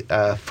party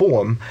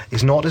form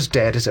is not as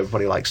dead as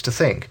everybody likes to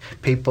think.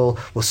 People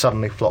will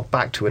suddenly flock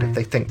back to it if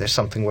they think there's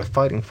something worth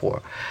fighting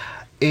for.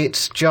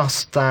 It's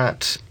just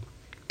that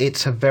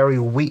it's a very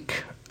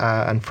weak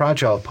and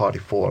fragile party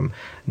form,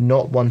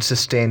 not one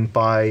sustained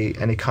by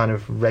any kind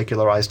of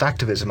regularised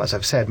activism. As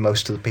I've said,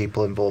 most of the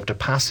people involved are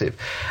passive.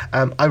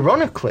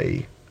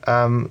 Ironically,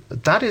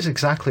 that is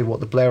exactly what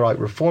the Blairite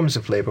reforms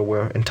of Labour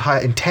were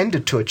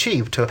intended to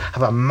achieve, to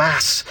have a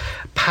mass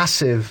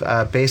passive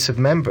base of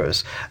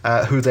members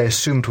who they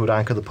assumed would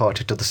anchor the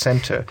party to the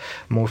centre.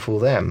 More fool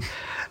them.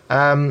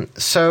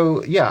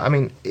 So, yeah, I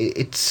mean,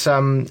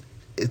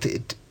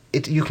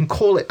 you can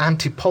call it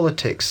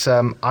anti-politics.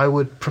 I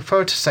would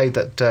prefer to say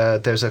that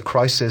there's a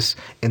crisis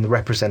in the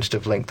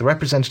representative link. The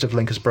representative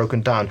link is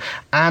broken down.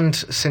 And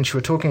since you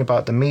were talking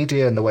about the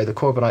media and the way the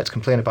Corbynites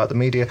complain about the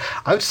media,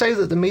 I would say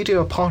that the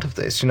media are part of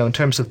this, in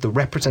terms of the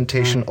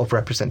representation of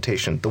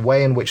representation, the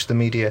way in which the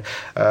media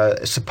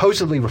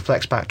supposedly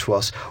reflects back to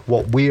us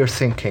what we're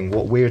thinking,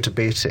 what we're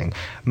debating.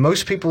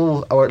 Most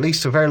people, or at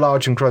least a very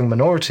large and growing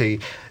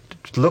minority,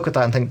 look at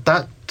that and think,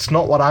 that's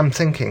not what I'm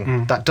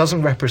thinking. That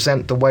doesn't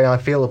represent the way I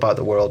feel about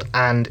the world.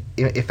 And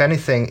if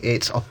anything,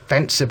 it's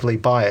offensively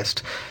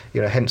biased.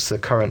 Hence the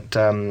current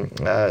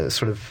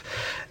sort of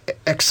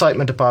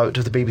excitement about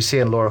the BBC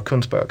and Laura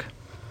Kuenssberg.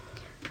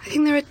 I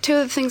think there are two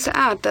other things to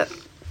add. That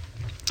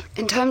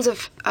in terms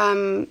of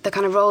the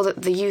kind of role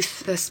that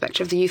the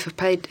spectre of the youth have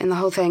played in the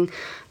whole thing,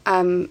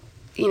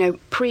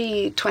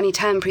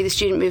 pre-2010, pre the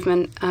student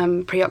movement,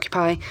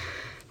 pre-Occupy,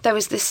 there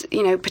was this,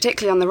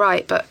 particularly on the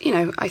right, but,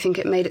 I think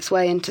it made its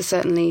way into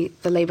certainly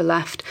the Labour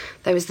left.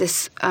 There was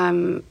this,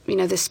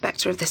 this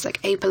spectre of this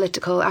like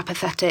apolitical,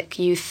 apathetic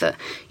youth that,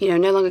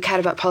 no longer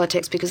cared about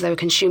politics because they were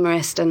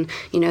consumerist and,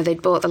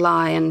 they'd bought the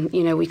lie and,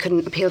 we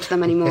couldn't appeal to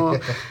them anymore.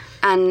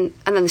 And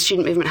then the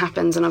student movement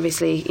happens and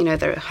obviously,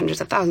 there are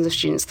hundreds of thousands of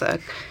students that are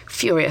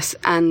furious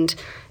and,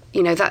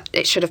 that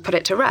it should have put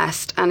it to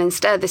rest. And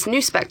instead, this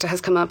new spectre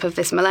has come up of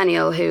this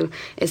millennial who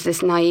is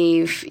this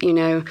naive,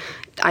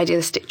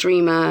 idealistic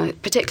dreamer,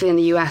 particularly in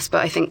the US,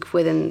 but I think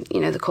within,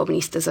 the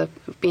Corbynistas are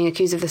being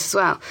accused of this as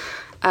well.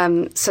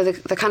 So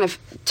the kind of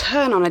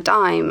turn on a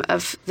dime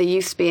of the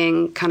youth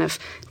being kind of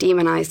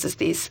demonised as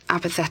these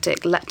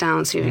apathetic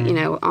letdowns who,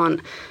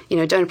 aren't,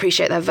 don't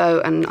appreciate their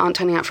vote and aren't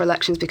turning out for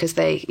elections because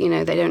they,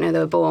 they don't know they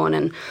were born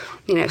and,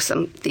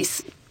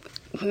 these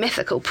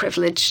mythical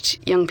privileged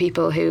young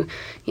people who,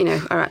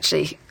 are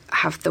actually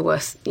have the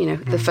worst,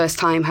 the first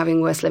time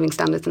having worse living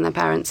standards than their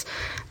parents,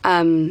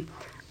 them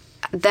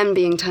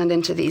being turned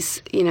into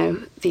these,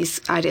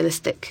 these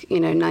idealistic,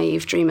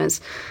 naive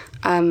dreamers.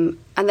 And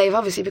they've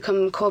obviously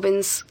become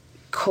Corbyn's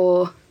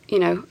core,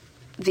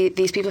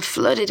 these people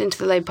flooded into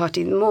the Labour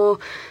Party. More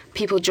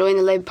people joined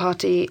the Labour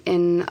Party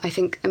in, I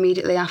think,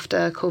 immediately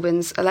after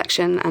Corbyn's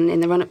election and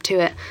in the run-up to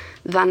it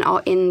than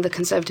are in the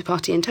Conservative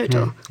Party in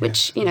total,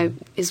 which,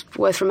 is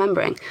worth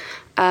remembering.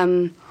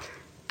 And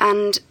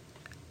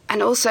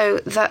also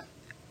that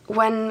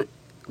when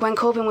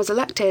Corbyn was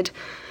elected,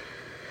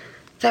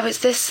 there was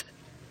this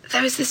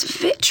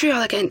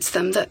vitriol against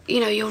them that,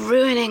 you're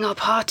ruining our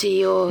party,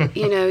 you're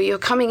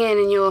coming in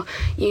and you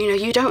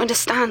don't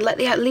understand,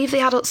 leave the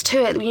adults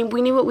to it.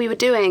 We knew what we were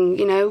doing,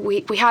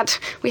 we had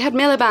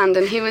Miliband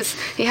and he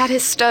had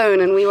his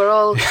stone and we were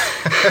all,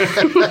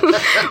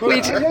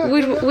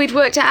 we'd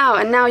worked it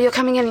out and now you're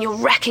coming in and you're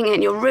wrecking it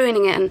and you're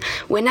ruining it and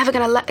we're never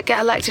going to get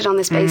elected on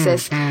this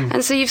basis.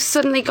 And so you've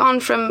suddenly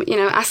gone from,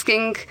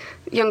 asking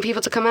young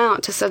people to come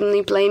out to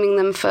suddenly blaming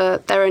them for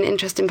their own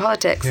interest in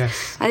politics.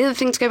 Yes. And the other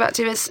thing to go back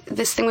to is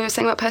this thing we were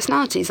saying about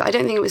personalities. I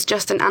don't think it was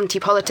just an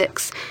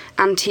anti-politics,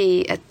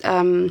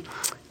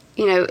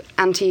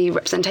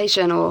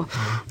 anti-representation or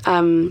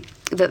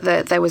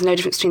that there was no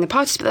difference between the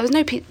parties, but there was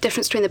no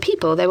difference between the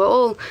people. They were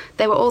all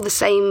the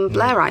same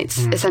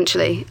Blairites,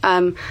 essentially.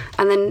 And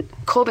then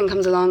Corbyn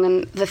comes along,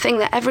 and the thing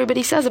that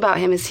everybody says about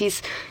him is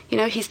he's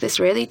this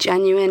really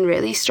genuine,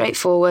 really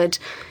straightforward,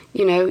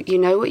 you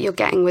know what you're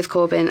getting with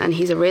Corbyn, and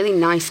he's a really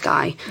nice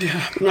guy.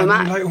 Yeah,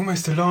 like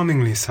almost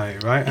alarmingly so,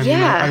 right?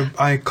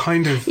 I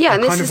kind of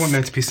want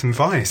there to be some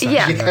vice.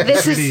 Actually. Yeah,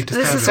 this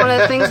is one of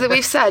the things that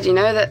we've said.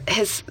 That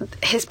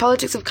his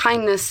politics of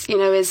kindness,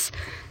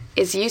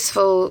 is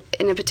useful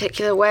in a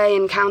particular way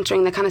in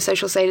countering the kind of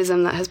social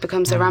sadism that has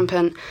become so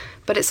rampant,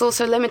 but it's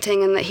also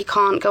limiting in that he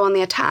can't go on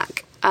the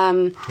attack.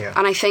 And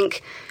I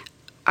think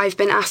I've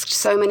been asked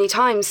so many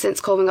times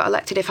since Corbyn got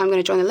elected if I'm going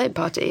to join the Labour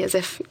Party, as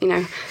if,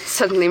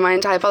 suddenly my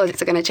entire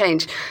politics are going to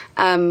change.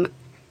 And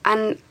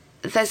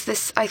there's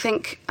this, I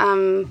think,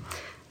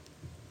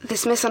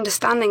 this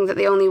misunderstanding that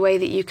the only way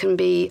that you can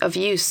be of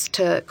use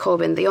to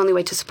Corbyn, the only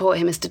way to support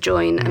him is to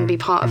join and be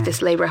part of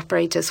this Labour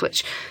apparatus,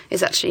 which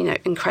is actually,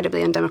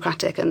 incredibly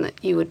undemocratic, and that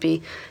you would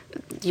be,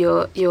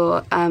 your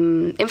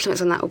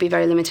influence on that will be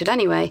very limited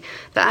anyway.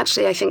 That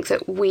actually, I think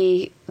that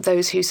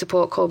those who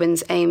support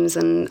Corbyn's aims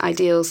and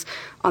ideals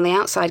on the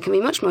outside, can be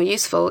much more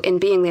useful in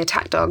being the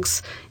attack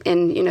dogs,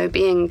 in,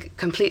 being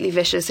completely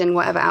vicious in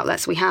whatever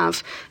outlets we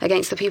have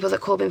against the people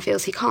that Corbyn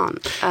feels he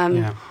can't.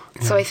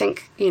 So I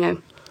think,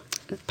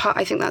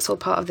 I think that's all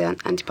part of the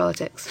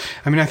anti-politics.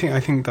 I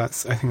think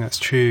that's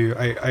true.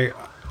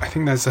 I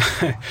think there's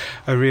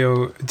a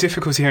real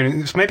difficulty here,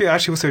 and it's maybe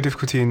actually also a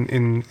difficulty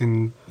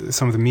in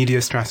some of the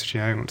media strategy.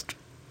 I don't want to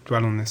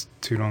dwell on this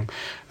too long.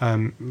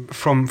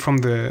 From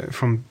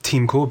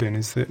Team Corbyn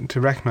is that to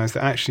recognise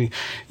that actually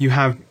you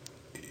have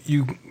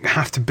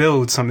to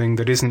build something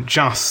that isn't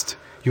just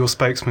your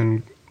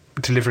spokesman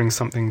delivering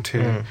something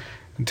to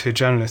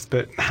journalists,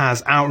 but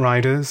has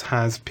outriders,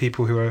 has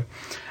people who are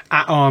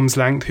at arm's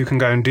length, who can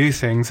go and do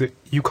things that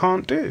you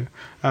can't do,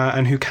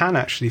 and who can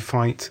actually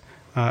fight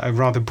a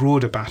rather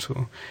broader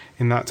battle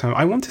in that term.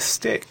 I want to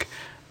stick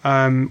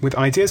with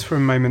ideas for a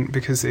moment,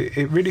 because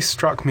it really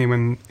struck me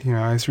when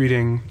I was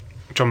reading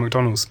John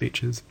McDonnell's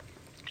speeches.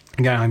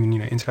 Again,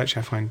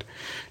 intellectually I find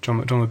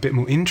John McDonnell a bit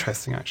more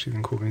interesting actually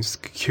than Corbyn. He's a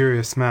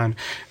curious man,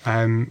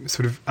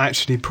 sort of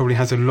actually probably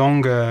has a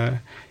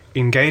longer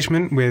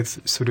engagement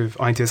with sort of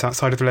ideas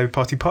outside of the Labour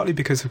Party, partly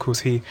because, of course,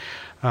 he,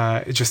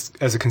 just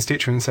as a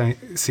constituency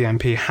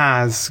MP,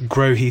 has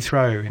Grow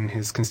Heathrow in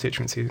his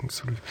constituency,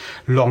 sort of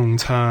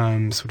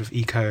long-term, sort of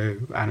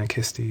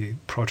eco-anarchisty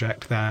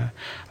project there.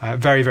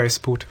 Very, very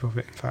supportive of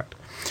it, in fact.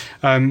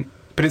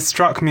 But it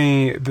struck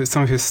me that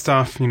some of his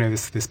stuff,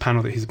 this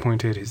panel that he's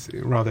appointed, his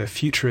rather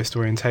futurist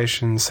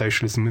orientation,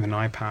 socialism with an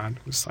iPad,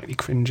 was slightly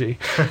cringy.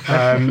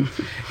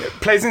 It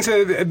plays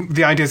into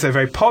the ideas that are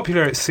very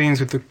popular, it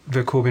seems, with the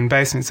Corbyn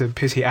base, and it's a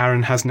pity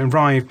Aaron hasn't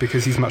arrived,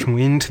 because he's much more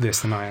into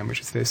this than I am,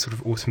 which is this sort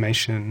of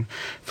automation,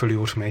 fully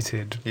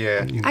automated.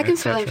 Yeah, I can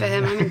fill in for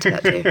him. I'm into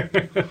that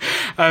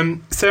too.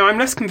 So I'm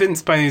less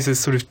convinced by these as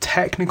sort of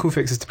technical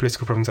fixes to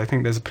political problems. I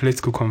think there's a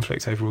political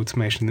conflict over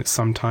automation that's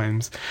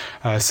sometimes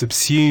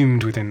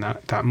subsumed within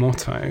that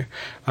motto.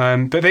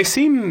 But they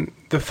seem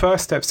the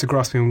first steps to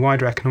grasping a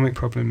wider economic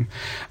problem.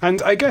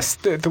 And I guess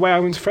the way I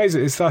want to phrase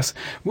it is thus: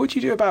 what do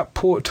you do about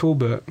Port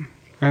Talbot?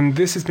 And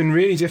this has been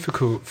really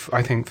difficult,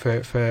 I think,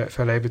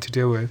 for Labour to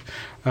deal with.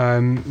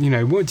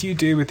 What do you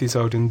do with these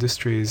old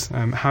industries?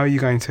 How are you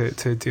going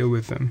to deal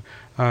with them?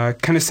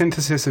 Can a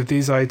synthesis of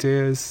these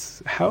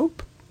ideas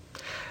help?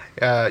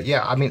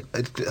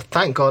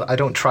 Thank God I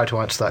don't try to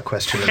answer that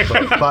question.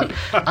 But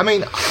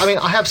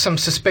I have some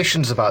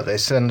suspicions about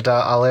this, and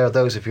I'll air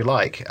those if you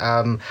like.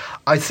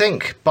 I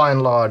think, by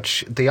and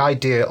large, the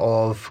idea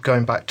of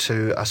going back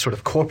to a sort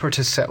of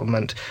corporatist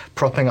settlement,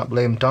 propping up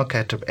lame duck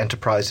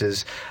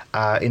enterprises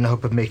in the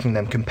hope of making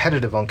them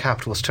competitive on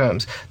capitalist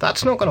terms,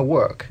 that's not going to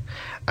work.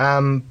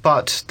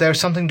 But there's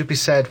something to be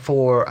said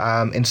for,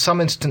 in some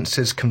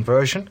instances,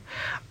 conversion.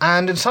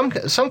 And in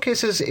some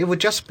cases, it would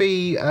just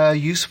be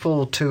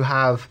useful to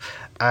have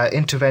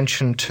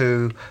intervention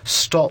to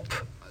stop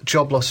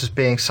job losses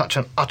being such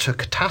an utter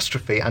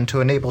catastrophe, and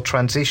to enable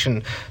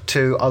transition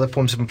to other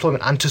forms of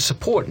employment, and to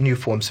support new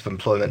forms of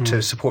employment,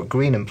 to support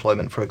green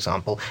employment, for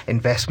example,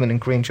 investment in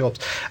green jobs.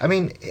 I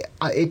mean,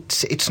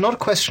 it's not a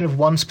question of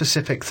one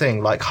specific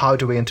thing, like how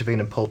do we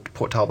intervene in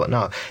Port Talbot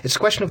now? It's a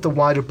question of the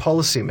wider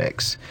policy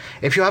mix.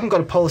 If you haven't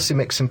got a policy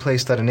mix in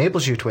place that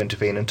enables you to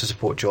intervene and to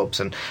support jobs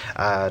and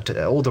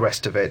all the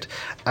rest of it,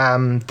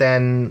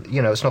 then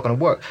it's not going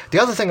to work. The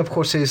other thing, of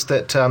course, is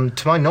that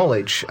to my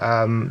knowledge,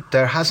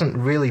 there hasn't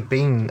really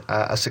been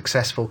a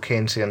successful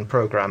Keynesian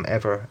program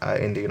ever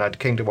in the United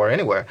Kingdom or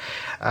anywhere,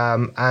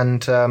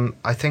 and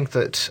I think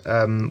that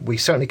we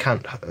certainly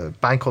can't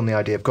bank on the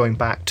idea of going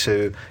back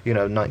to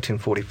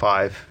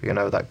 1945,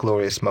 that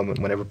glorious moment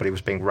when everybody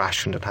was being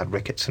rationed and had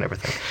rickets and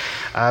everything.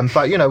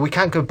 But we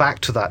can't go back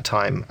to that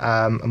time,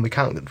 and we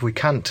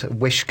can't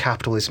wish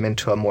capitalism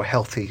into a more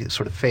healthy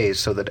sort of phase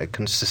so that it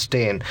can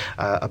sustain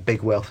a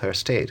big welfare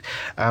state.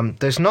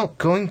 There's not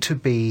going to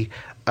be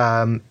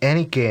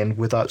any gain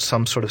without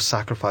some sort of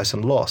sacrifice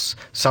and loss.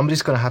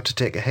 Somebody's going to have to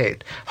take a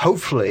hit.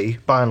 Hopefully,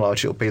 by and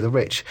large, it'll be the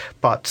rich,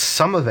 but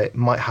some of it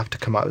might have to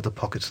come out of the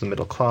pockets of the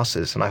middle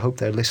classes, and I hope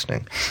they're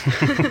listening.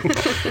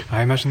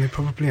 I imagine they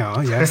probably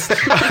are, yes.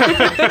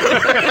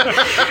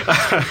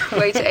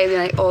 Way to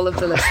alienate all of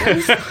the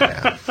listeners.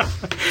 Yeah.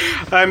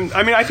 I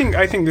mean, I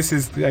think this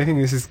is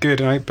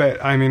good,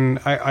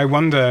 I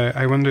wonder.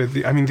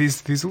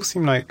 These all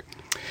seem like,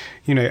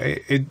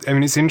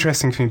 it's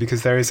interesting for me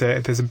because there's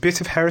a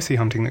bit of heresy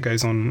hunting that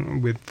goes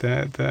on with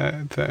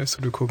the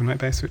sort of Corbynite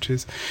base, which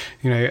is,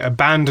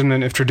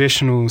 abandonment of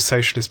traditional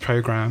socialist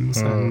programs,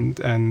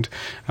 and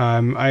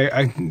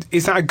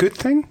is that a good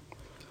thing?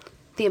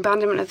 The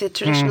abandonment of the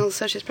traditional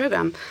socialist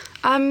program.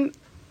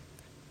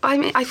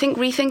 I think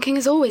rethinking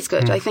is always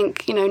good. I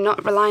think,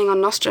 not relying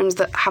on nostrums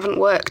that haven't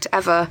worked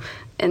ever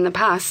in the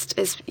past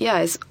is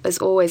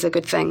always a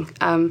good thing.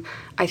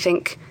 I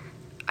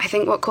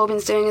think what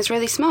Corbyn's doing is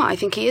really smart. I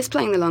think he is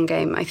playing the long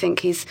game. I think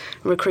he's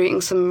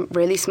recruiting some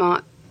really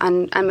smart,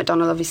 and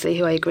McDonnell, obviously,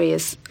 who I agree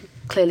is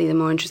clearly the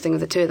more interesting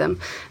of the two of them,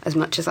 as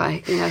much as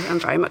I'm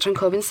very much on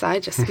Corbyn's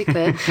side, just to be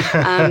clear.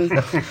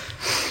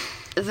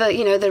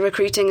 The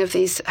recruiting of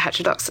these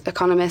heterodox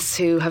economists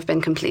who have been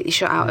completely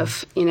shut out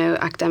of,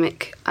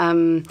 academic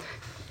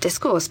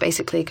discourse,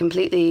 basically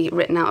completely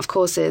written out of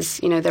courses.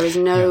 There is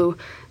no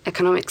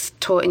economics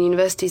taught in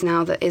universities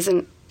now that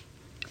isn't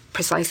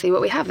precisely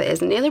what we have, that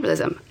isn't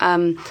neoliberalism.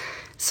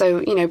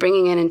 So,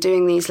 bringing in and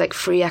doing these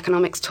free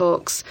economics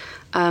talks,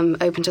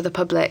 open to the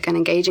public, and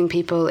engaging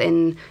people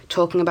in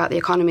talking about the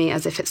economy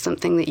as if it's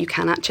something that you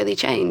can actually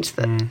change,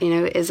 that,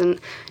 isn't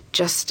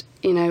just,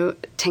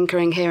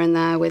 tinkering here and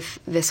there with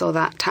this or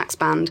that tax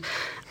band.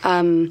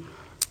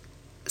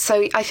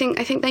 So I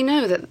think they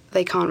know that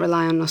they can't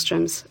rely on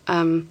nostrums.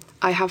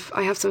 I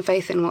have some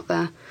faith in what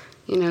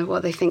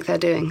they think they're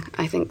doing.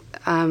 I think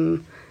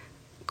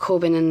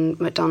Corbyn and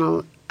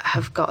McDonnell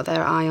have got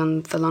their eye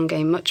on the long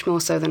game, much more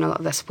so than a lot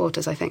of their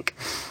supporters, I think.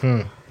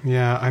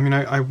 Yeah,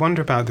 I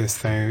wonder about this,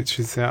 though, which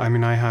is, I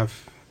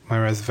have my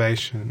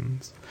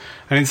reservations.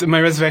 And my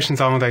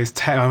reservations are one of those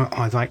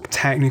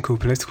technical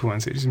political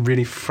ones. It just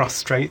really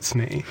frustrates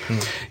me.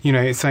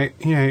 It's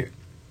like,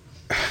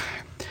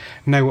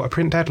 know what a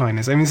print deadline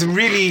is. It's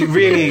really,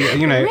 really,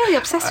 You're really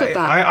obsessed with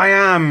that. I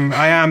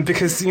am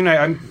because,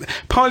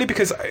 partly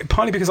because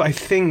I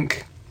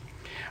think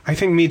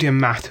media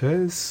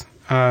matters.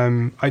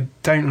 I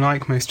don't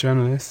like most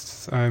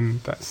journalists.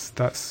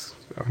 That's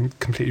a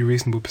completely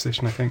reasonable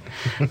position, I think.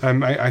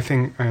 I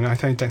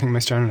don't think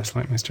most journalists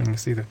like most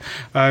journalists either.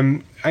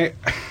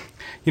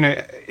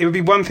 It would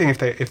be one thing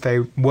if they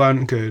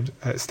weren't good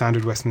at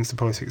standard Westminster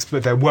politics,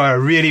 but there were a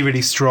really,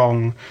 really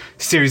strong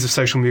series of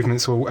social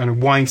movements and a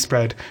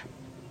widespread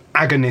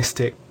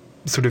agonistic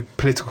sort of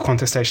political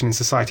contestation in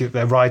society that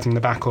they're riding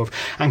the back of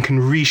and can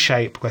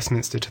reshape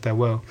Westminster to their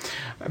will.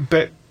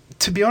 But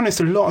to be honest,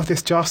 a lot of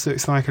this just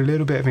looks like a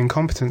little bit of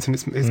incompetence, and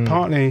it's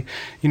partly,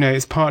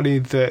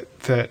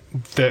 that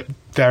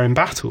they're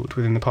embattled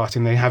within the party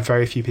and they have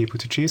very few people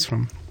to choose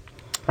from.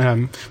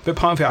 But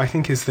part of it, I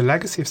think, is the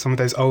legacy of some of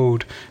those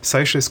old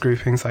socialist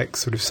groupings, like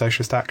sort of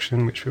Socialist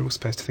Action, which we're all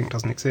supposed to think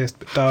doesn't exist,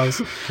 but does.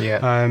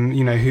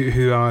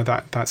 Who are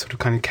that sort of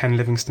kind of Ken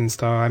Livingstone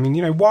style.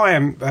 Why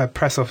a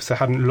press officer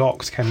hadn't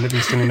locked Ken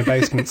Livingstone in a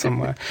basement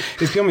somewhere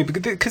is beyond me,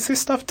 because this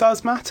stuff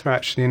does matter,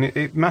 actually, and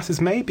it matters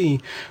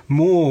maybe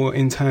more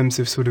in terms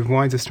of sort of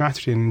wider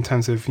strategy and in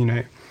terms of,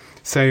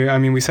 So,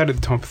 we said at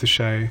the top of the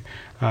show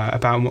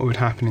about what would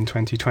happen in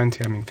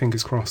 2020.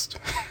 Fingers crossed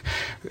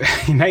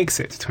he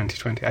makes it to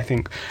 2020. I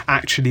think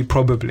actually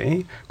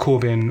probably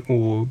Corbyn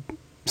or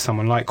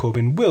someone like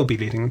Corbyn will be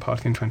leading the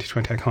party in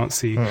 2020. I can't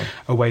see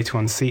a way to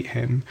unseat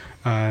him.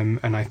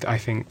 And I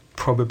think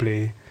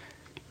probably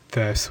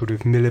the sort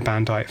of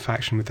Milibandite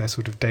faction with their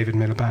sort of David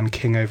Miliband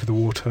king over the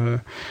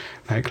water,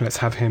 let's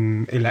have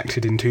him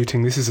elected in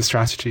Tooting. This is a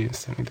strategy.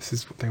 Certainly this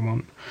is what they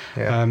want.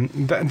 Yeah.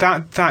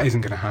 That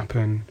isn't going to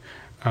happen.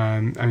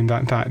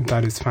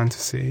 That is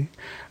fantasy.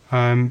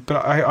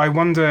 But I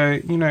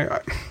wonder,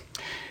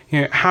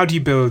 how do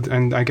you build,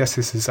 and I guess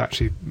this is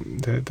actually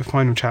the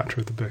final chapter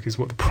of the book, is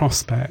what the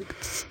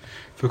prospects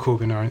for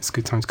Corbyn are. It's a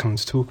good time to come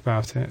to talk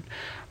about it.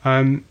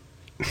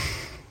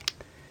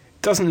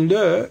 Doesn't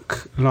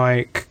look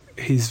like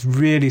he's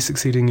really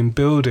succeeding in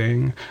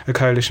building a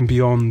coalition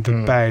beyond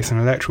the base, an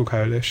electoral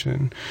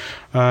coalition.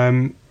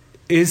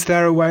 Is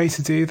there a way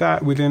to do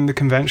that within the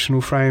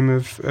conventional frame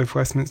of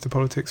Westminster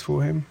politics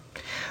for him?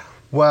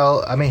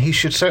 Well, he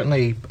should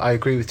certainly, I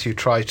agree with you,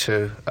 try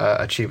to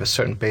achieve a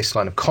certain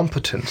baseline of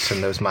competence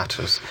in those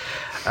matters.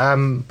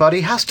 But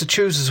he has to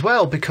choose as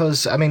well,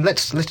 because,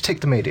 let's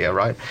take the media,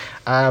 right?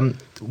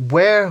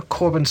 Where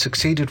Corbyn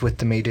succeeded with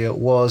the media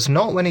was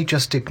not when he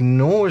just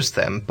ignores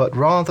them, but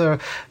rather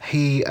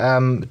he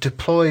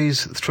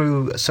deploys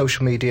through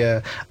social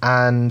media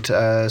and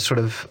a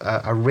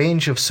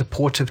range of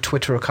supportive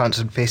Twitter accounts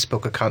and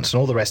Facebook accounts and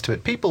all the rest of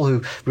it, people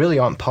who really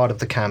aren't part of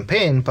the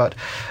campaign, but,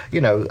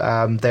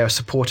 they're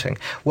supporting.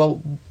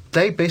 Well,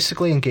 they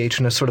basically engage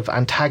in a sort of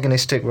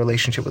antagonistic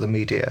relationship with the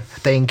media.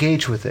 They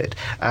engage with it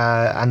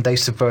and they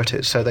subvert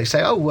it. So they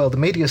say, oh, well, the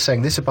media is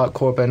saying this about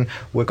Corbyn,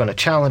 we're going to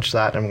challenge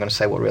that and we're going to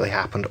say what really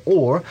happened.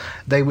 Or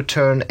they would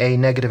turn a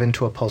negative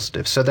into a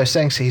positive. So they're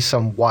saying he's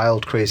some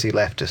wild, crazy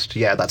leftist.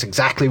 Yeah, that's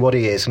exactly what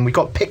he is. And we've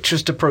got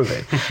pictures to prove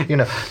it.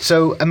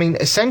 So, I mean,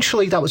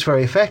 essentially that was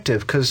very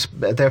effective because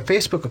their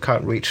Facebook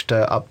account reached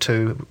up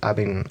to, I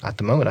mean, at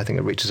the moment, I think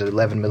it reaches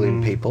 11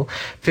 million people.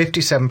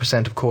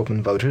 57% of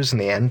Corbyn voters in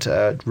the end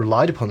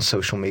relied upon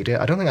social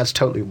media. I don't think that's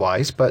totally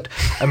wise, but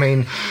I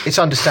mean, it's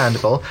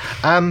understandable.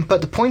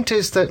 But the point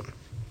is that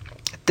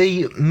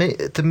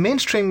the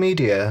mainstream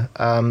media,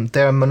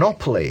 their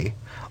monopoly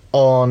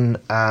on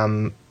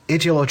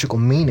ideological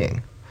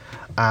meaning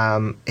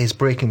is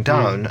breaking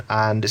down,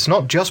 and it's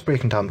not just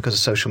breaking down because of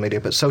social media,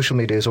 but social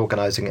media is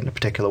organising it in a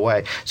particular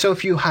way. So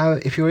if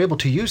you're able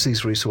to use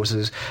these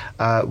resources,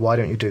 why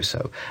don't you do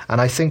so?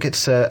 And I think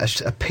it's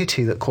a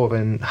pity that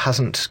Corbyn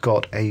hasn't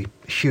got a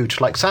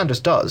huge, like Sanders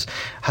does,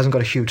 hasn't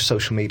got a huge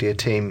social media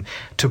team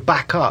to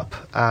back up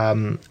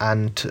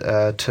and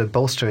to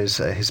bolster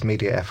his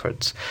media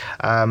efforts.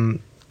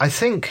 I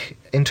think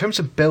in terms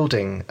of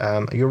building,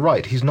 you're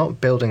right, he's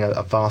not building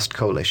a vast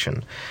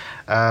coalition.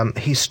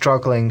 He's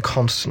struggling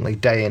constantly,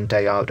 day in,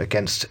 day out,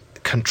 against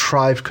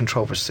contrived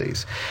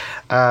controversies.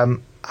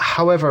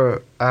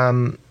 However,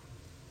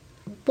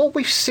 what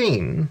we've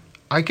seen,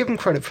 I give him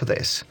credit for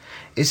this,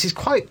 is he's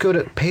quite good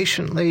at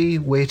patiently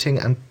waiting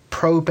and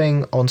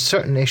probing on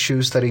certain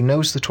issues that he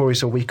knows the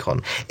Tories are weak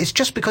on. It's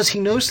just because he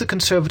knows the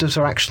Conservatives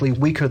are actually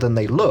weaker than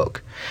they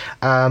look.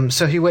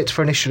 So he waits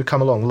for an issue to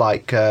come along,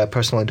 like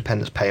personal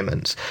independence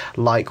payments,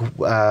 like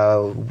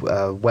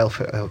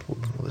welfare,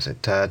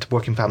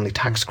 working family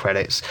tax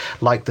credits,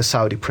 like the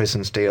Saudi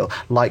prisons deal,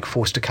 like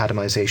forced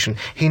academisation.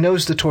 He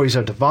knows the Tories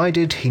are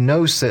divided. He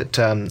knows that,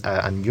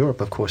 and Europe,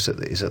 of course,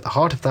 is at the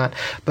heart of that.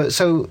 But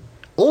so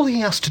all he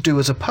has to do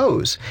is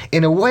oppose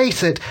in a way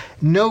that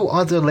no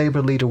other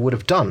Labour leader would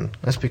have done.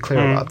 Let's be clear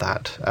about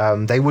that.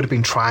 They would have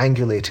been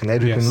triangulating. They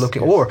would have been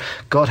looking, or,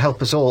 God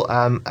help us all,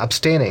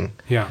 abstaining.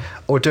 Yeah.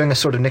 Or doing a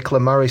sort of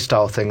Nicola Murray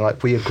style thing,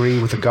 like we agree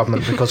with the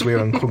government because we are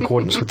in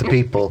concordance with the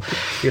people.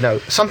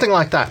 Something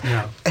like that.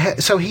 Yeah.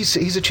 So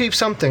he's achieved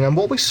something, and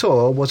what we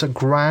saw was a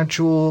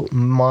gradual,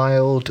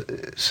 mild,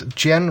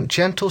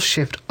 gentle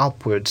shift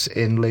upwards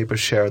in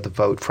Labour's share of the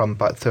vote from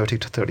about 30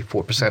 to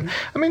 34%.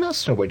 I mean,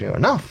 that's nowhere near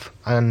enough.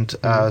 And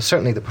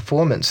certainly the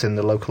performance in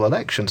the local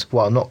elections,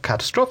 while not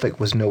catastrophic,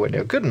 was nowhere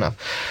near good enough.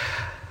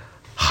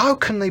 How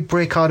can they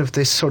break out of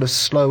this sort of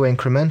slow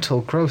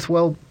incremental growth?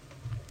 Well,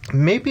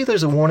 maybe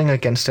there's a warning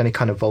against any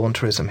kind of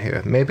voluntarism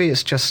here. Maybe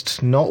it's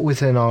just not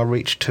within our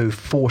reach to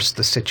force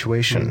the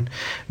situation.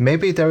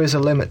 Maybe there is a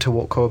limit to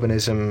what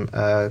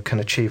Corbynism can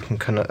achieve and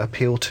can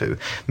appeal to.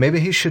 Maybe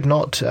he should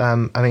not,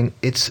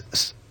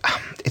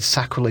 it's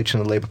sacrilege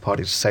in the Labour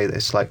Party to say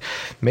this. Like,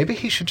 maybe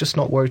he should just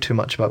not worry too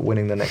much about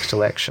winning the next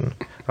election,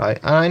 right?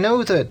 And I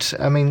know that,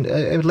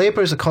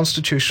 Labour is a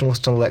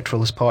constitutionalist and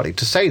electoralist party.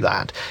 To say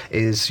that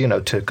is,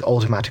 to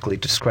automatically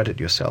discredit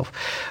yourself.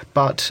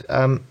 But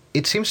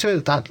it seems to me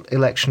that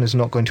election is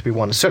not going to be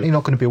won. It's certainly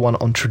not going to be won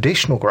on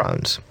traditional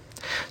grounds.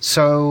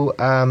 So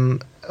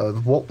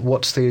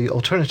what's the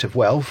alternative?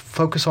 Well,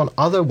 focus on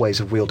other ways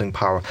of wielding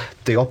power.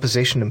 The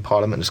opposition in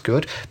Parliament is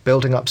good.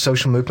 Building up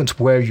social movements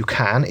where you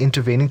can,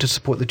 intervening to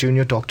support the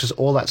junior doctors,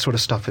 all that sort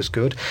of stuff is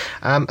good.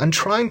 And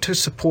trying to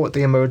support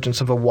the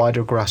emergence of a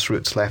wider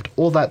grassroots left.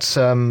 All that's,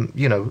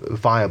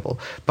 viable.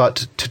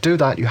 But to do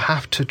that, you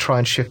have to try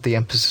and shift the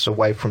emphasis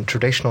away from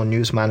traditional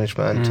news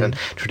management and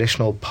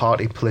traditional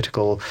party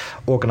political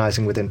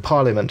organising within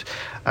Parliament.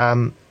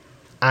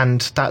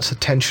 And that's a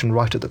tension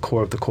right at the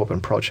core of the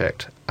Corbyn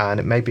project, and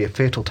it may be a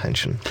fatal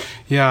tension.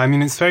 Yeah, I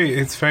mean, it's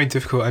very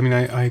difficult. I mean,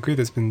 I agree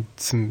there's been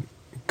some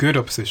good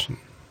opposition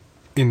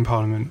in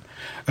Parliament.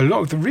 A lot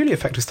of the really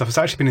effective stuff has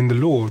actually been in the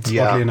Lords,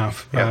 oddly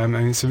enough. Yeah.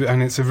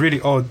 And it's a really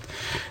odd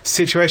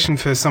situation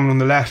for someone on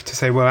the left to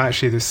say, well,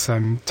 actually, this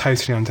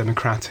totally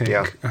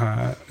undemocratic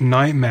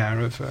nightmare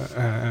of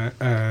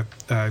a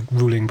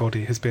ruling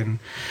body has been,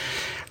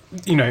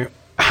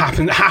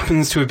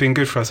 happens to have been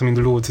good for us. I mean,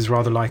 the Lords is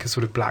rather like a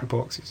sort of black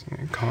box.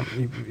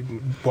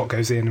 What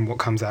goes in and what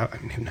comes out. I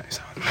mean, who knows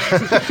how?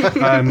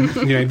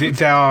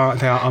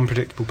 They are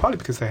unpredictable, partly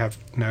because they have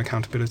no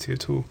accountability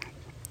at all.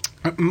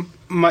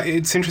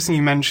 It's interesting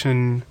you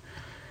mention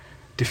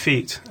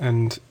defeat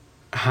and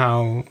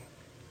how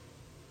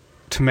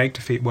to make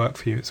defeat work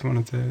for you. It's one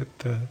of the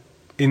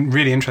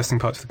really interesting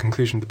parts of the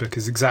conclusion of the book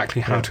is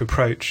exactly how to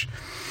approach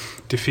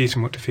defeat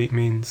and what defeat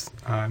means.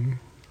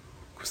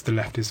 Because the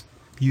left is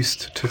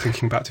used to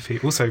thinking about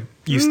defeat, also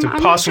used to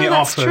passing it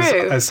off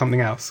as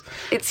something else.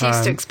 It's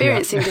used to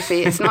experiencing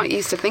defeat. It's not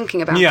used to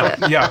thinking about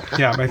it. Yeah.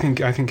 I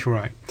think you're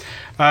right.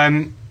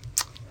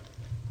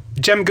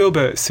 Jem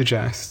Gilbert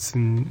suggests,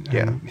 and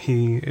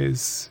he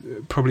is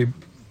probably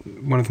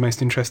one of the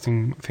most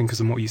interesting thinkers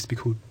on what used to be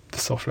called the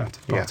soft left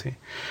of the party.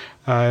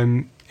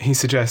 He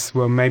suggests,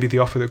 well, maybe the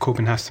offer that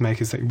Corbyn has to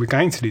make is that we're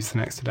going to lose the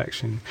next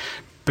election,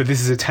 But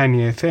this is a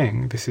 10-year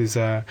thing. This is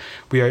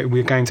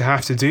we're going to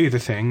have to do the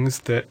things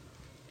that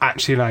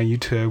actually allow you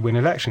to win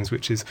elections,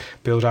 which is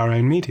build our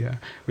own media,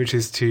 which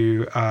is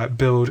to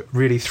build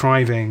really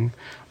thriving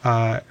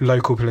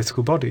local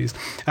political bodies.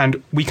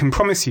 And we can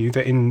promise you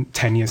that in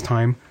 10 years'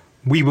 time,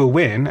 we will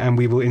win and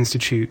we will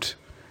institute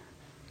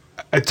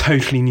a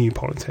totally new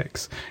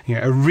politics,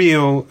 a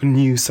real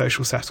new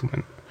social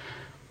settlement.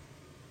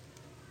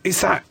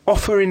 Is that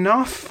offer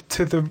enough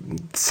to the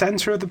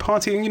centre of the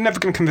party? And you're never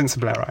going to convince a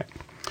Blairite.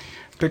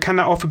 But can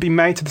that offer be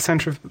made to the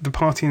centre of the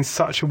party in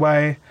such a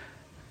way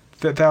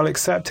that they'll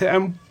accept it?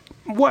 And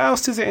what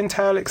else does it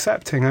entail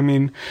accepting? I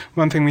mean,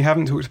 one thing we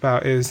haven't talked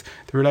about is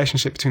the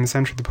relationship between the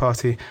centre of the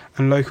party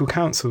and local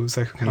councils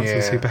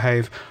who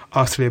behave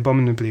utterly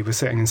abominably. We're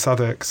sitting in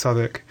Southwark.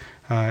 Southwark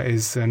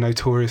is a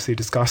notoriously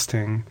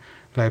disgusting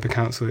Labour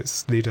council.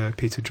 Its leader,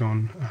 Peter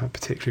John,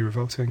 particularly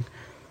revolting.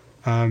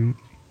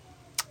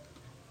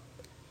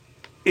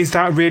 Is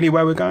that really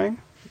where we're going?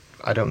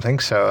 I don't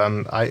think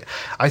so.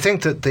 I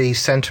think that the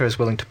centre is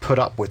willing to put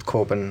up with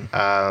Corbyn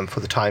for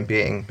the time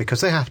being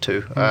because they have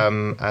to,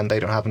 and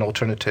they don't have an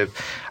alternative.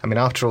 I mean,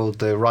 after all,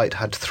 the right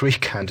had 3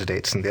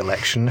 candidates in the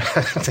election.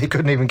 They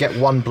couldn't even get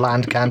one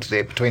bland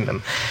candidate between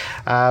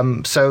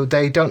them. So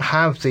they don't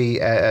have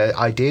the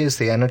ideas,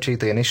 the energy,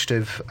 the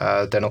initiative.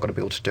 They're not going to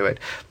be able to do it.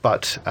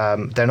 But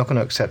they're not going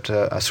to accept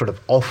a sort of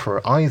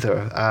offer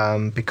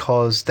either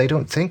because they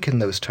don't think in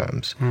those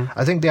terms.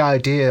 I think the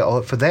idea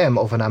for them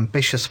of an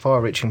ambitious,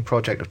 far-reaching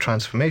project of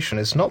transformation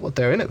is not what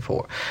they're in it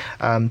for.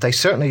 They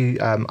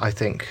certainly, I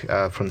think,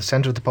 from the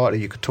centre of the party,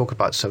 you could talk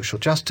about social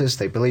justice.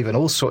 They believe in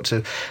all sorts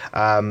of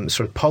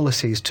sort of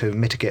policies to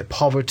mitigate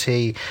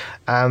poverty,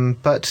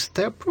 but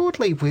they're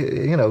broadly,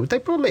 they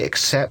broadly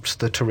accept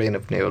the terrain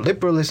of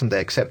neoliberalism.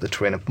 They accept the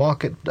terrain of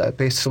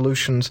market-based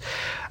solutions,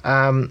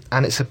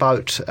 and it's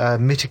about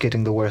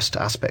mitigating the worst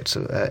aspects,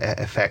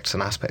 effects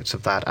and aspects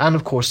of that. And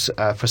of course,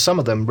 for some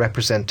of them,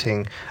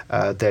 representing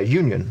their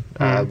union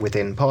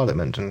within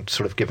Parliament and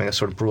sort of giving a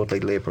sort of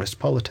broadly Labourist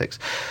politics.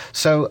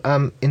 So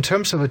in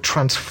terms of a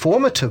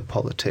transformative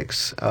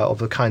politics of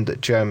the kind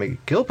that Jeremy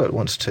Gilbert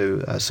wants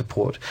to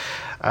support,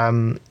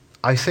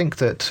 I think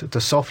that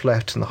the soft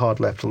left and the hard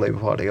left of the Labour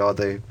Party are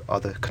the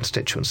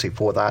constituency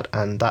for that,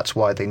 and that's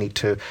why they need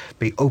to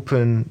be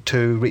open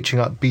to reaching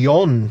out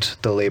beyond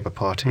the Labour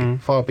Party,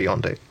 far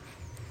beyond it.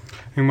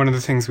 And one of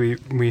the things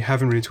we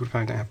haven't really talked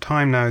about, I don't have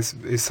time now,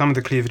 is some of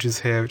the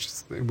cleavages here,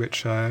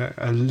 which are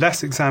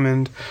less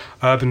examined.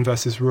 Urban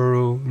versus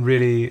rural,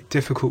 really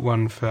difficult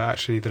one for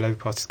actually the Labour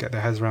Party to get their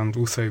heads around,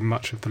 also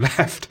much of the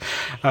left.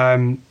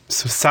 So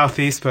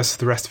southeast versus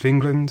the rest of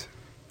England,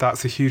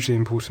 that's a hugely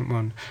important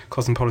one.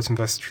 Cosmopolitan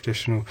versus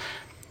traditional.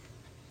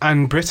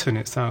 And Britain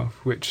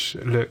itself, which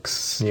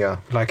looks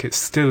like it's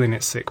still in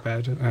its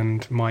sickbed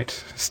and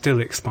might still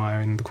expire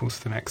in the course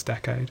of the next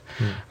decade.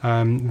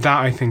 That,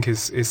 I think,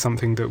 is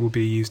something that will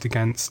be used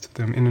against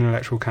them in an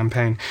electoral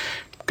campaign.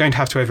 Going to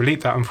have to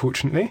overleap that,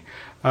 unfortunately.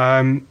 What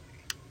I'm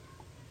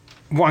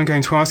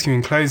going to ask you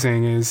in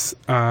closing is,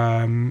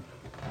 much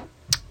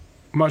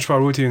of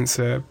our audience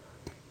are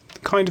the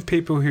kind of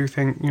people who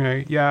think,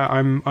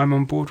 I'm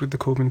on board with the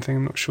Corbyn thing.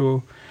 I'm not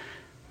sure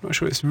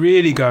it's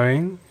really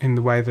going in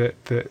the way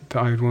that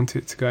I would want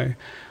it to go.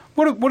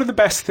 What are the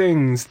best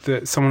things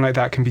that someone like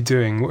that can be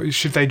doing?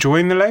 Should they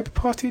join the Labour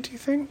Party, do you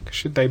think?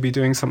 Should they be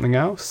doing something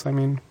else?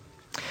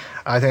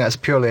 I think that's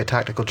purely a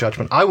tactical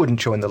judgment. I wouldn't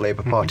join the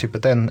Labour Party,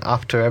 but then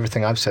after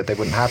everything I've said, they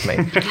wouldn't have me.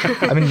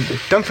 I mean,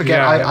 don't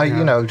forget,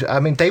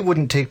 they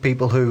wouldn't take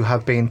people who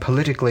have been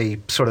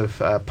politically sort of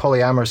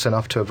polyamorous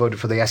enough to have voted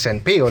for the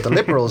SNP or the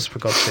Liberals, for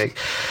God's sake.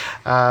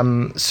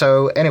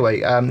 So anyway,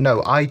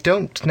 no, I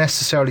don't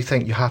necessarily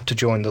think you have to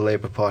join the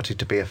Labour Party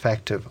to be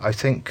effective. I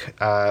think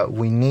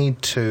we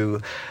need to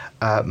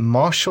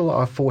marshal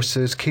our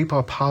forces, keep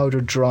our powder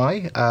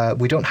dry.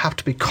 We don't have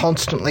to be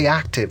constantly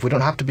active. We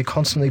don't have to be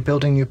constantly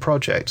building new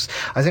projects.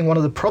 I think one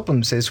of the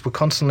problems is we're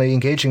constantly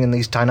engaging in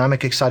these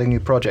dynamic, exciting new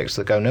projects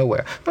that go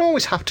nowhere. We don't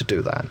always have to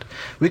do that.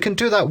 We can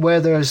do that where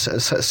there's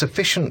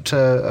sufficient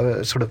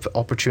sort of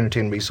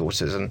opportunity and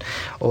resources and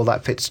all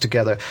that fits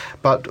together.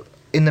 But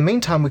in the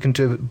meantime, we can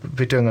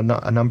be doing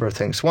a number of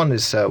things. One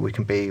is we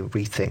can be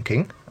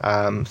rethinking.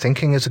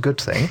 Thinking is a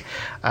good thing.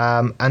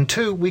 And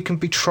 2, we can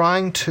be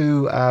trying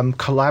to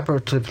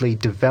collaboratively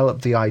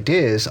develop the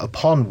ideas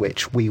upon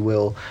which we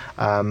will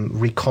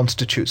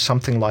reconstitute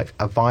something like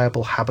a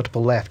viable,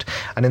 habitable left.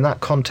 And in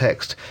that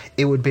context,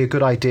 it would be a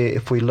good idea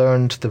if we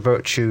learned the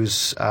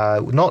virtues,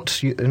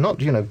 not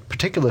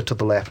particular to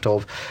the left,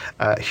 of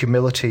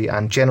humility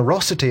and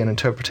generosity in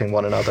interpreting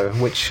one another,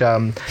 which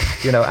and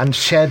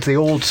shed the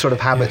old sort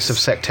of habits of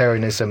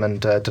sectarianism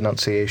and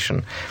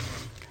denunciation.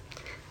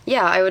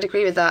 Yeah, I would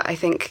agree with that. I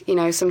think,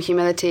 some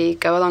humility,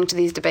 go along to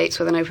these debates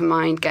with an open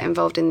mind, get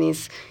involved in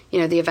these,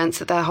 the events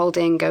that they're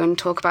holding, go and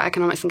talk about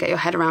economics and get your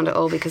head around it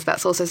all, because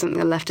that's also something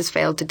the left has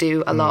failed to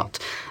do a lot.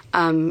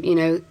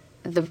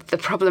 the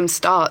problem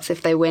starts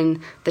if they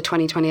win the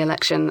 2020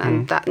 election,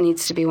 and that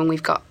needs to be when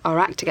we've got our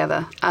act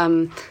together.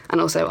 And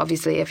also,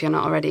 obviously, if you're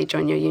not already,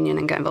 join your union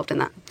and get involved in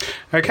that.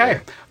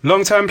 Okay,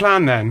 long-term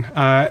plan then.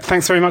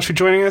 Thanks very much for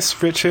joining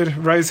us, Richard,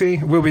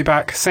 Rosie. We'll be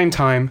back same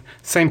time,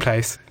 same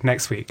place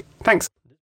next week. Thanks.